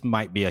Office, this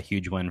might be a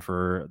huge win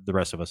for the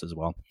rest of us as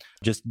well.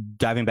 Just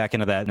diving back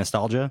into that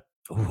nostalgia.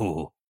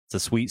 Ooh, it's a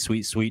sweet,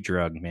 sweet, sweet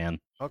drug, man.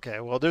 Okay,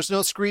 well, there's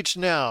no Screech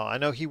now. I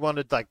know he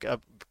wanted like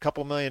a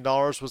couple $1 million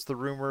was the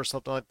rumor or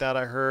something like that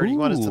I heard. He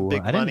wanted some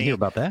big money. I didn't hear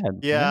about that.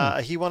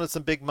 Yeah, he wanted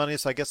some big money,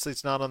 so I guess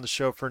he's not on the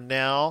show for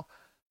now.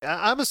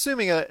 I'm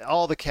assuming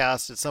all the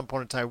cast at some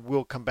point in time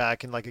will come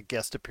back in like a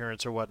guest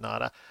appearance or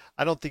whatnot.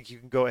 I don't think you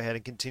can go ahead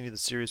and continue the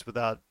series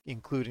without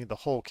including the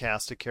whole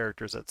cast of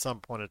characters at some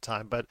point in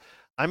time. But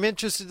I'm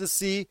interested to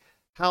see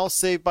how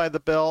Saved by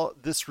the Bell,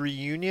 this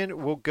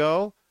reunion, will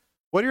go.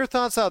 What are your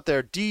thoughts out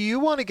there? Do you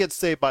want to get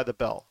Saved by the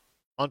Bell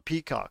on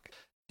Peacock?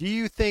 Do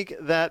you think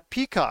that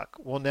Peacock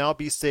will now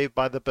be Saved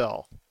by the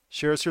Bell?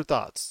 Share us your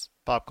thoughts.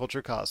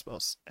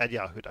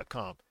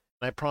 PopCultureCosmos@yahoo.com.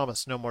 And I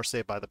promise no more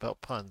Saved by the Bell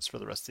puns for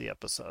the rest of the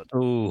episode.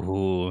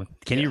 Ooh,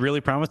 can you really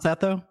promise that,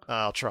 though?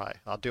 I'll try.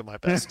 I'll do my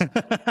best.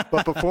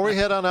 But before we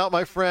head on out,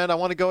 my friend, I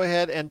want to go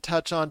ahead and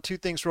touch on two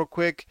things real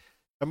quick.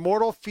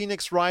 Immortal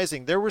Phoenix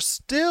Rising. There were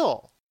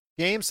still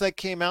games that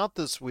came out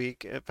this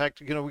week. In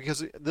fact,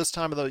 because this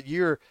time of the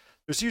year,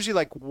 there's usually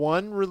like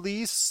one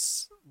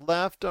release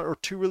left or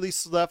two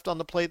releases left on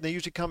the plate, and they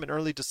usually come in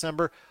early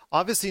December.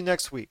 Obviously,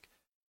 next week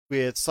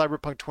with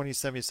Cyberpunk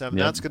 2077,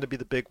 that's going to be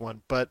the big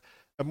one. But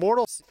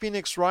Immortal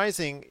Phoenix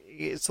Rising,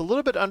 it's a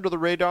little bit under the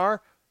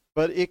radar,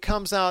 but it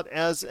comes out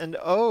as an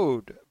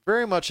ode,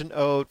 very much an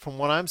ode from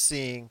what I'm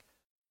seeing,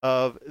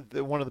 of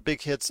one of the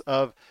big hits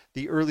of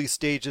the early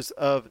stages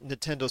of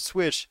Nintendo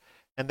Switch,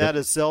 and that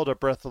is Zelda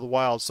Breath of the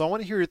Wild. So I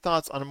want to hear your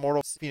thoughts on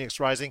Immortals Fenyx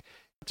Rising.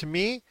 To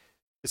me,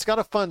 it's got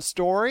a fun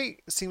story.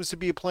 It seems to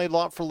be played a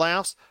lot for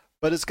laughs,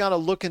 but it's got a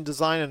look and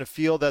design and a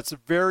feel that's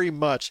very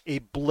much a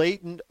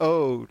blatant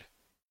ode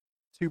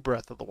to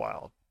Breath of the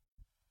Wild.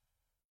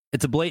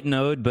 It's a blatant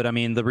ode, but I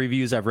mean, the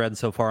reviews I've read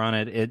so far on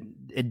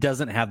it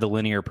doesn't have the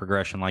linear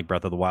progression like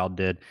Breath of the Wild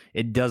did.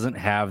 It doesn't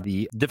have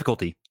the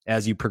difficulty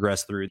as you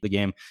progress through the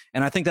game.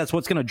 And I think that's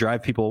what's going to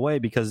drive people away,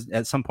 because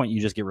at some point you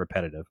just get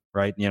repetitive,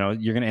 right? You know,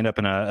 you're going to end up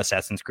in a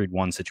Assassin's Creed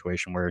 1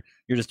 situation where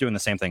you're just doing the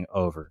same thing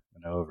over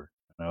and over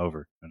and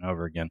over and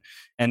over again.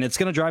 And it's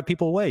going to drive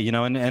people away, you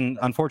know, and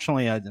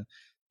unfortunately, it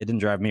didn't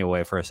drive me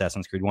away for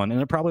Assassin's Creed 1, and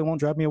it probably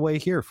won't drive me away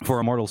here for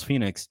Immortals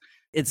Fenyx.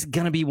 It's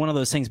going to be one of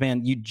those things,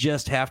 man, you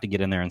just have to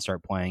get in there and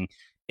start playing.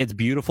 It's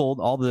beautiful.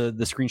 All the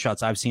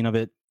screenshots I've seen of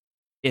it,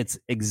 it's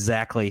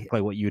exactly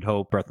like what you'd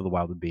hope Breath of the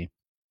Wild would be.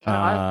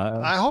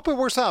 I hope it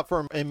works out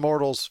for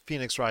Immortals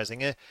Fenyx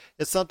Rising.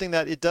 It's something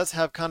that it does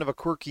have kind of a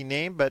quirky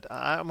name, but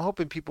I'm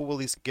hoping people will at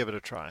least give it a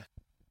try.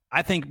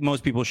 I think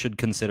most people should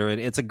consider it.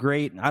 It's a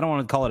great, I don't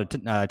want to call it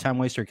a time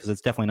waster, because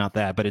it's definitely not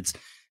that, but it's,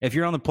 if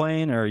you're on the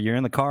plane or you're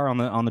in the car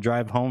on the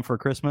drive home for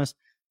Christmas,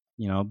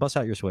 you know, bust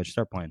out your Switch,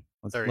 start playing.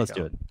 Let's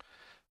do it.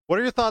 What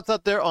are your thoughts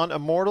out there on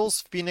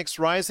Immortals Fenyx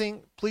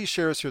Rising? Please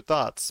share us your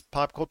thoughts.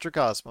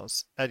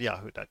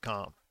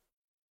 PopCultureCosmos@yahoo.com.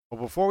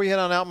 Well, before we head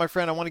on out, my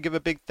friend, I want to give a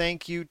big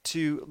thank you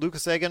to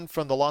Lucas Egan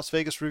from the Las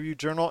Vegas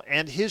Review-Journal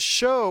and his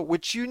show,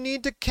 which you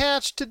need to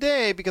catch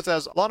today because it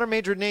has a lot of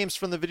major names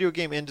from the video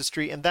game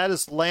industry, and that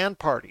is LAN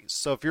Parties.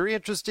 So if you're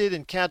interested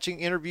in catching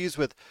interviews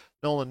with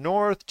Nolan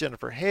North,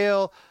 Jennifer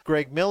Hale,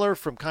 Greg Miller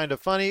from Kind of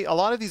Funny, a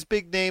lot of these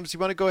big names, you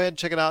want to go ahead and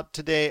check it out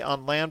today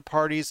on LAN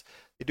Parties.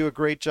 They do a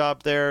great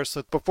job there.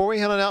 So before we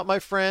head on out, my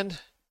friend,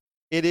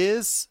 it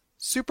is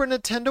Super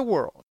Nintendo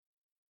World.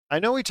 I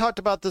know we talked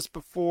about this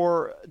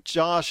before,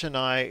 Josh and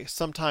I,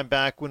 sometime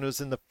back when it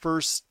was in the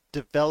first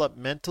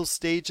developmental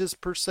stages,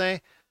 per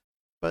se.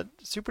 But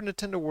Super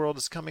Nintendo World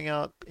is coming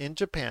out in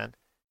Japan.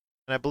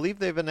 And I believe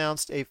they've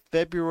announced a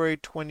February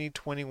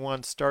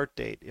 2021 start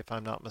date, if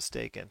I'm not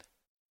mistaken.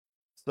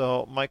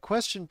 So my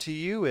question to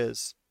you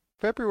is,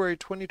 February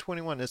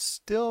 2021 is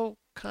still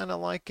kind of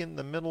like in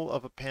the middle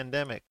of a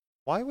pandemic.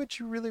 Why would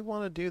you really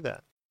want to do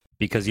that?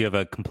 Because you have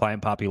a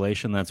compliant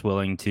population that's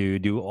willing to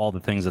do all the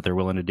things that they're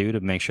willing to do to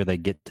make sure they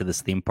get to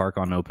this theme park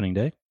on opening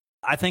day.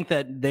 I think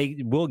that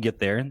they will get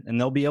there and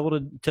they'll be able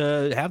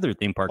to have their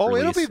theme park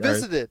release. It'll be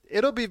visited.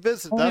 It'll be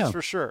visited, that's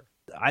for sure.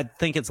 I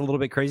think it's a little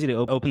bit crazy to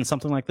open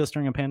something like this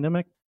during a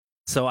pandemic.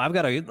 So I've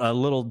got a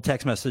little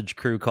text message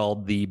crew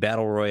called the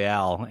Battle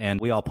Royale,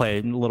 and we all play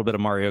a little bit of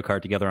Mario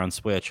Kart together on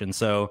Switch. And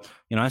so,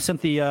 you know, I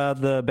sent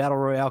the Battle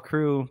Royale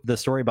crew the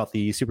story about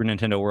the Super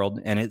Nintendo World,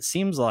 and it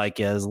seems like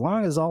as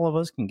long as all of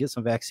us can get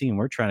some vaccine,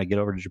 we're trying to get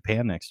over to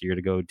Japan next year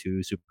to go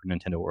to Super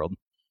Nintendo World.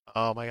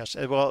 Oh my gosh.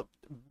 Well,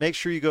 make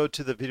sure you go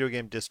to the Video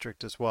Game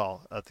District as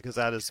well, because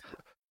that is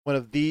one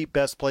of the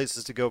best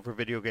places to go for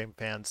video game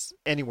fans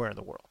anywhere in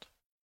the world.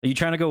 Are you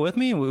trying to go with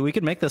me? We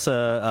could make this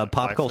a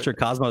Pop Culture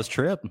Cosmos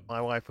trip. My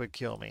wife would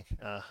kill me.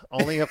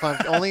 Only if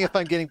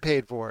I'm getting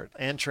paid for it.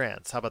 And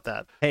trans. How about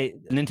that? Hey,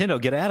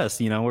 Nintendo, get at us.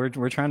 You know,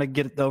 we're trying to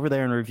get over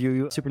there and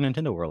review Super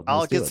Nintendo World.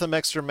 I'll get some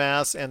extra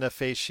masks and a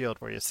face shield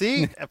for you.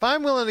 See, if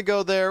I'm willing to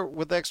go there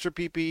with extra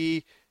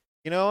PPE,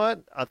 you know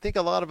what? I think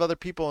a lot of other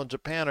people in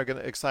Japan are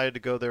excited to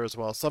go there as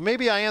well. So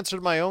maybe I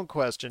answered my own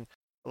question.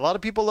 A lot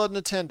of people love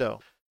Nintendo.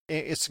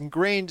 It's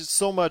ingrained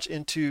so much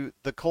into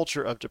the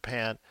culture of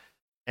Japan.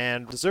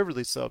 And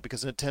deservedly so,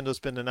 because Nintendo's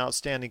been an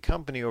outstanding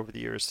company over the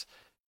years.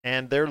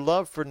 And their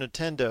love for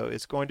Nintendo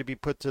is going to be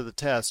put to the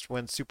test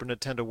when Super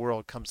Nintendo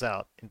World comes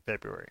out in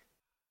February.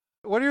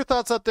 What are your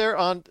thoughts out there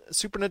on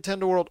Super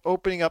Nintendo World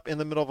opening up in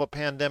the middle of a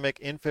pandemic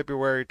in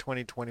February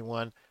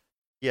 2021?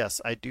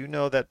 Yes, I do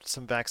know that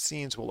some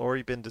vaccines will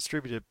already been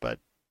distributed, but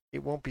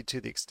it won't be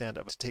to the extent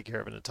of to take care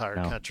of an entire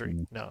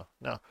country. No.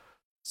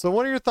 So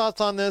what are your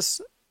thoughts on this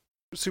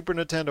Super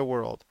Nintendo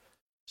World?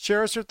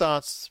 Share us your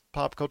thoughts,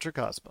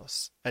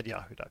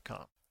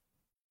 popculturecosmos@yahoo.com.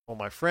 Well,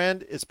 my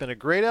friend, it's been a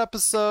great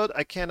episode.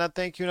 I cannot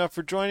thank you enough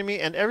for joining me.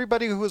 And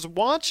everybody who is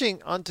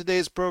watching on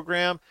today's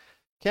program,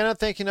 cannot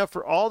thank you enough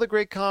for all the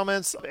great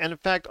comments. And in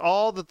fact,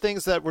 all the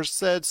things that were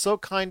said so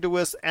kind to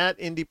us at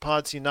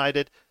IndiePods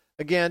United.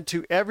 Again,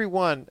 to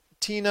everyone,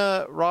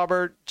 Tina,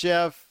 Robert,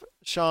 Jeff,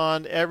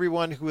 Sean,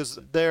 everyone who was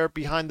there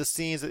behind the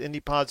scenes at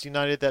IndiePods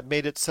United that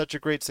made it such a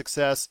great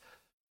success.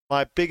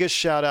 My biggest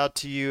shout out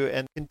to you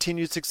and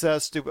continued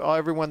success to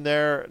everyone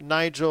there,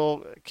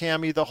 Nigel,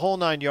 Cammie, the whole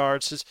 9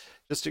 yards, just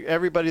to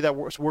everybody that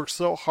works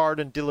so hard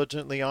and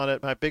diligently on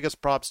it. My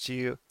biggest props to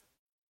you.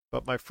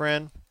 But my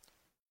friend,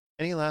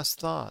 any last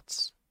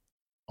thoughts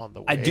on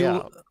the way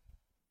out?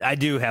 I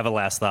do have a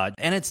last thought,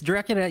 and it's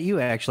directed at you,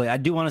 actually. I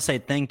do want to say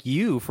thank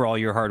you for all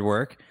your hard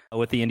work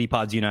with the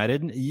IndiePods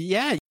United.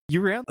 Yeah,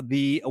 you ran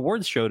the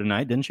awards show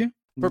tonight, didn't you?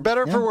 For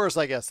better or for worse,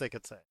 I guess they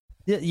could say.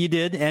 Yeah, you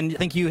did, and I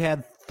think you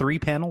had 3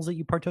 panels that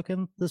you partook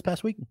in this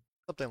past week.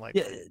 Something like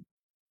that.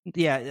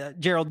 Yeah,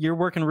 Gerald, you're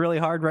working really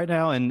hard right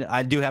now, and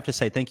I do have to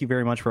say thank you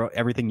very much for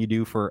everything you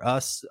do for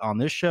us on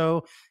this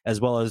show,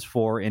 as well as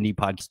for Indie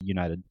Podcast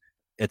United.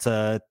 It's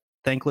a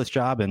thankless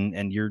job,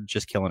 and you're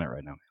just killing it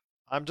right now.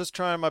 I'm just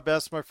trying my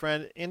best, my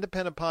friend.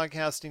 Independent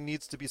podcasting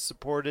needs to be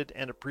supported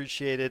and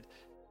appreciated.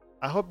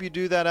 I hope you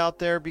do that out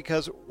there,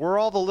 because we're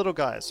all the little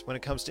guys when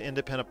it comes to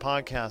independent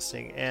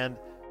podcasting, and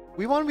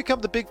we want to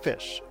become the big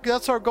fish.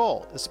 That's our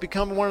goal, is to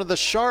become one of the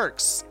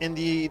sharks in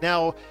the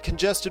now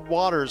congested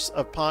waters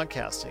of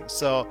podcasting.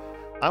 So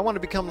I want to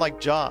become like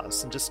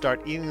Jaws and just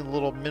start eating the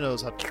little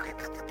minnows.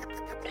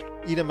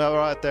 Eat them out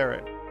right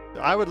there.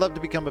 I would love to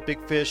become a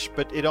big fish,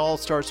 but it all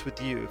starts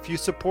with you. If you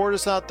support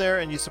us out there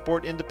and you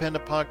support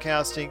independent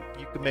podcasting,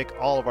 you can make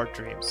all of our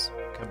dreams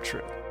come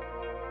true.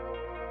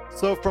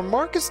 So from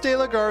Marcus de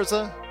la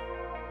Garza,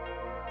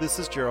 this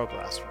is Gerald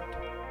Glassford.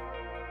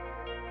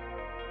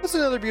 It's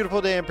another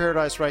beautiful day in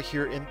paradise right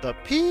here in the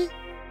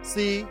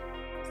PCC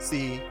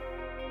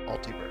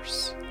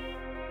Multiverse.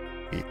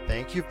 We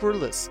thank you for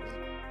listening.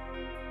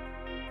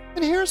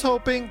 And here's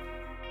hoping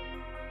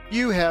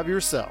you have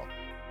yourself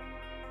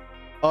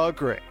a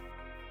great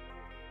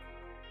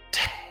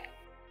day.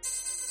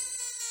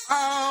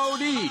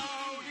 Howdy!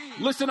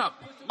 Listen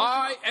up.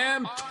 I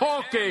am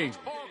talking.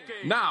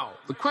 Now,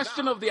 the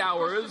question of the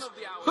hour is,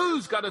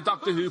 who's got a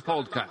Doctor Who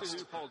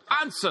podcast?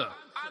 Answer,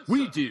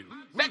 we do.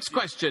 Next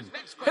question,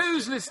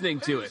 who's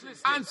listening to it?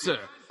 Answer,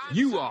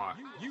 you are.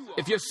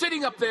 If you're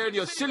sitting up there in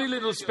your silly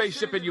little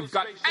spaceship and you've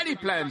got any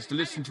plans to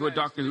listen to a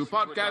Doctor Who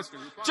podcast,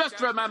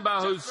 just remember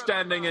who's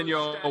standing in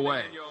your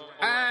way.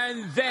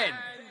 And then,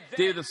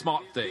 do the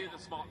smart thing.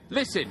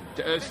 Listen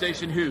to Earth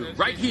Station Who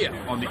right here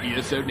on the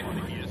ESO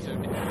Network.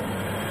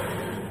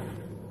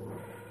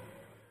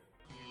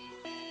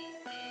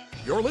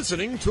 You're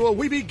listening to a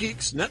Weeby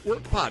Geeks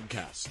Network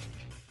podcast.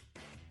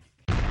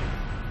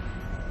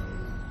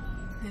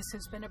 This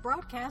has been a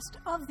broadcast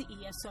of the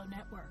ESO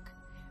Network.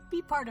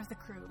 Be part of the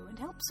crew and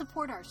help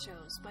support our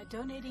shows by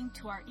donating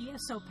to our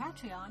ESO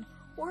Patreon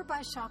or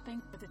by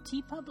shopping at the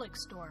TeePublic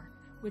store,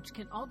 which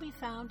can all be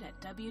found at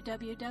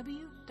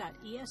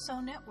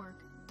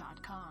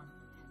www.esonetwork.com.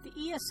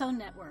 The ESO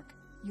Network,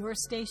 your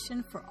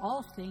station for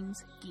all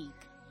things geek.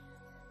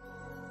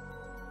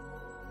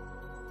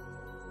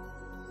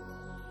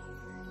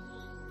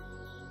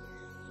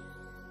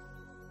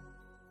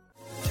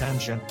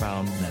 Tangent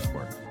Bound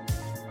Network.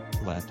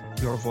 Let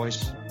your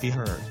voice be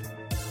heard.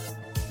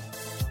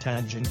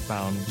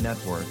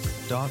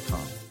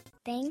 TangentBoundNetwork.com.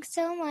 Thanks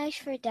so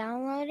much for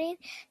downloading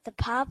the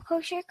Pop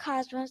Culture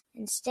Cosmos,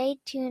 and stay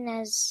tuned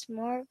as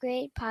more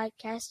great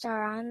podcasts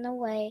are on the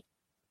way.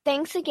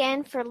 Thanks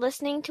again for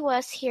listening to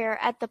us here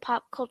at the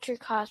Pop Culture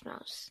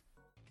Cosmos.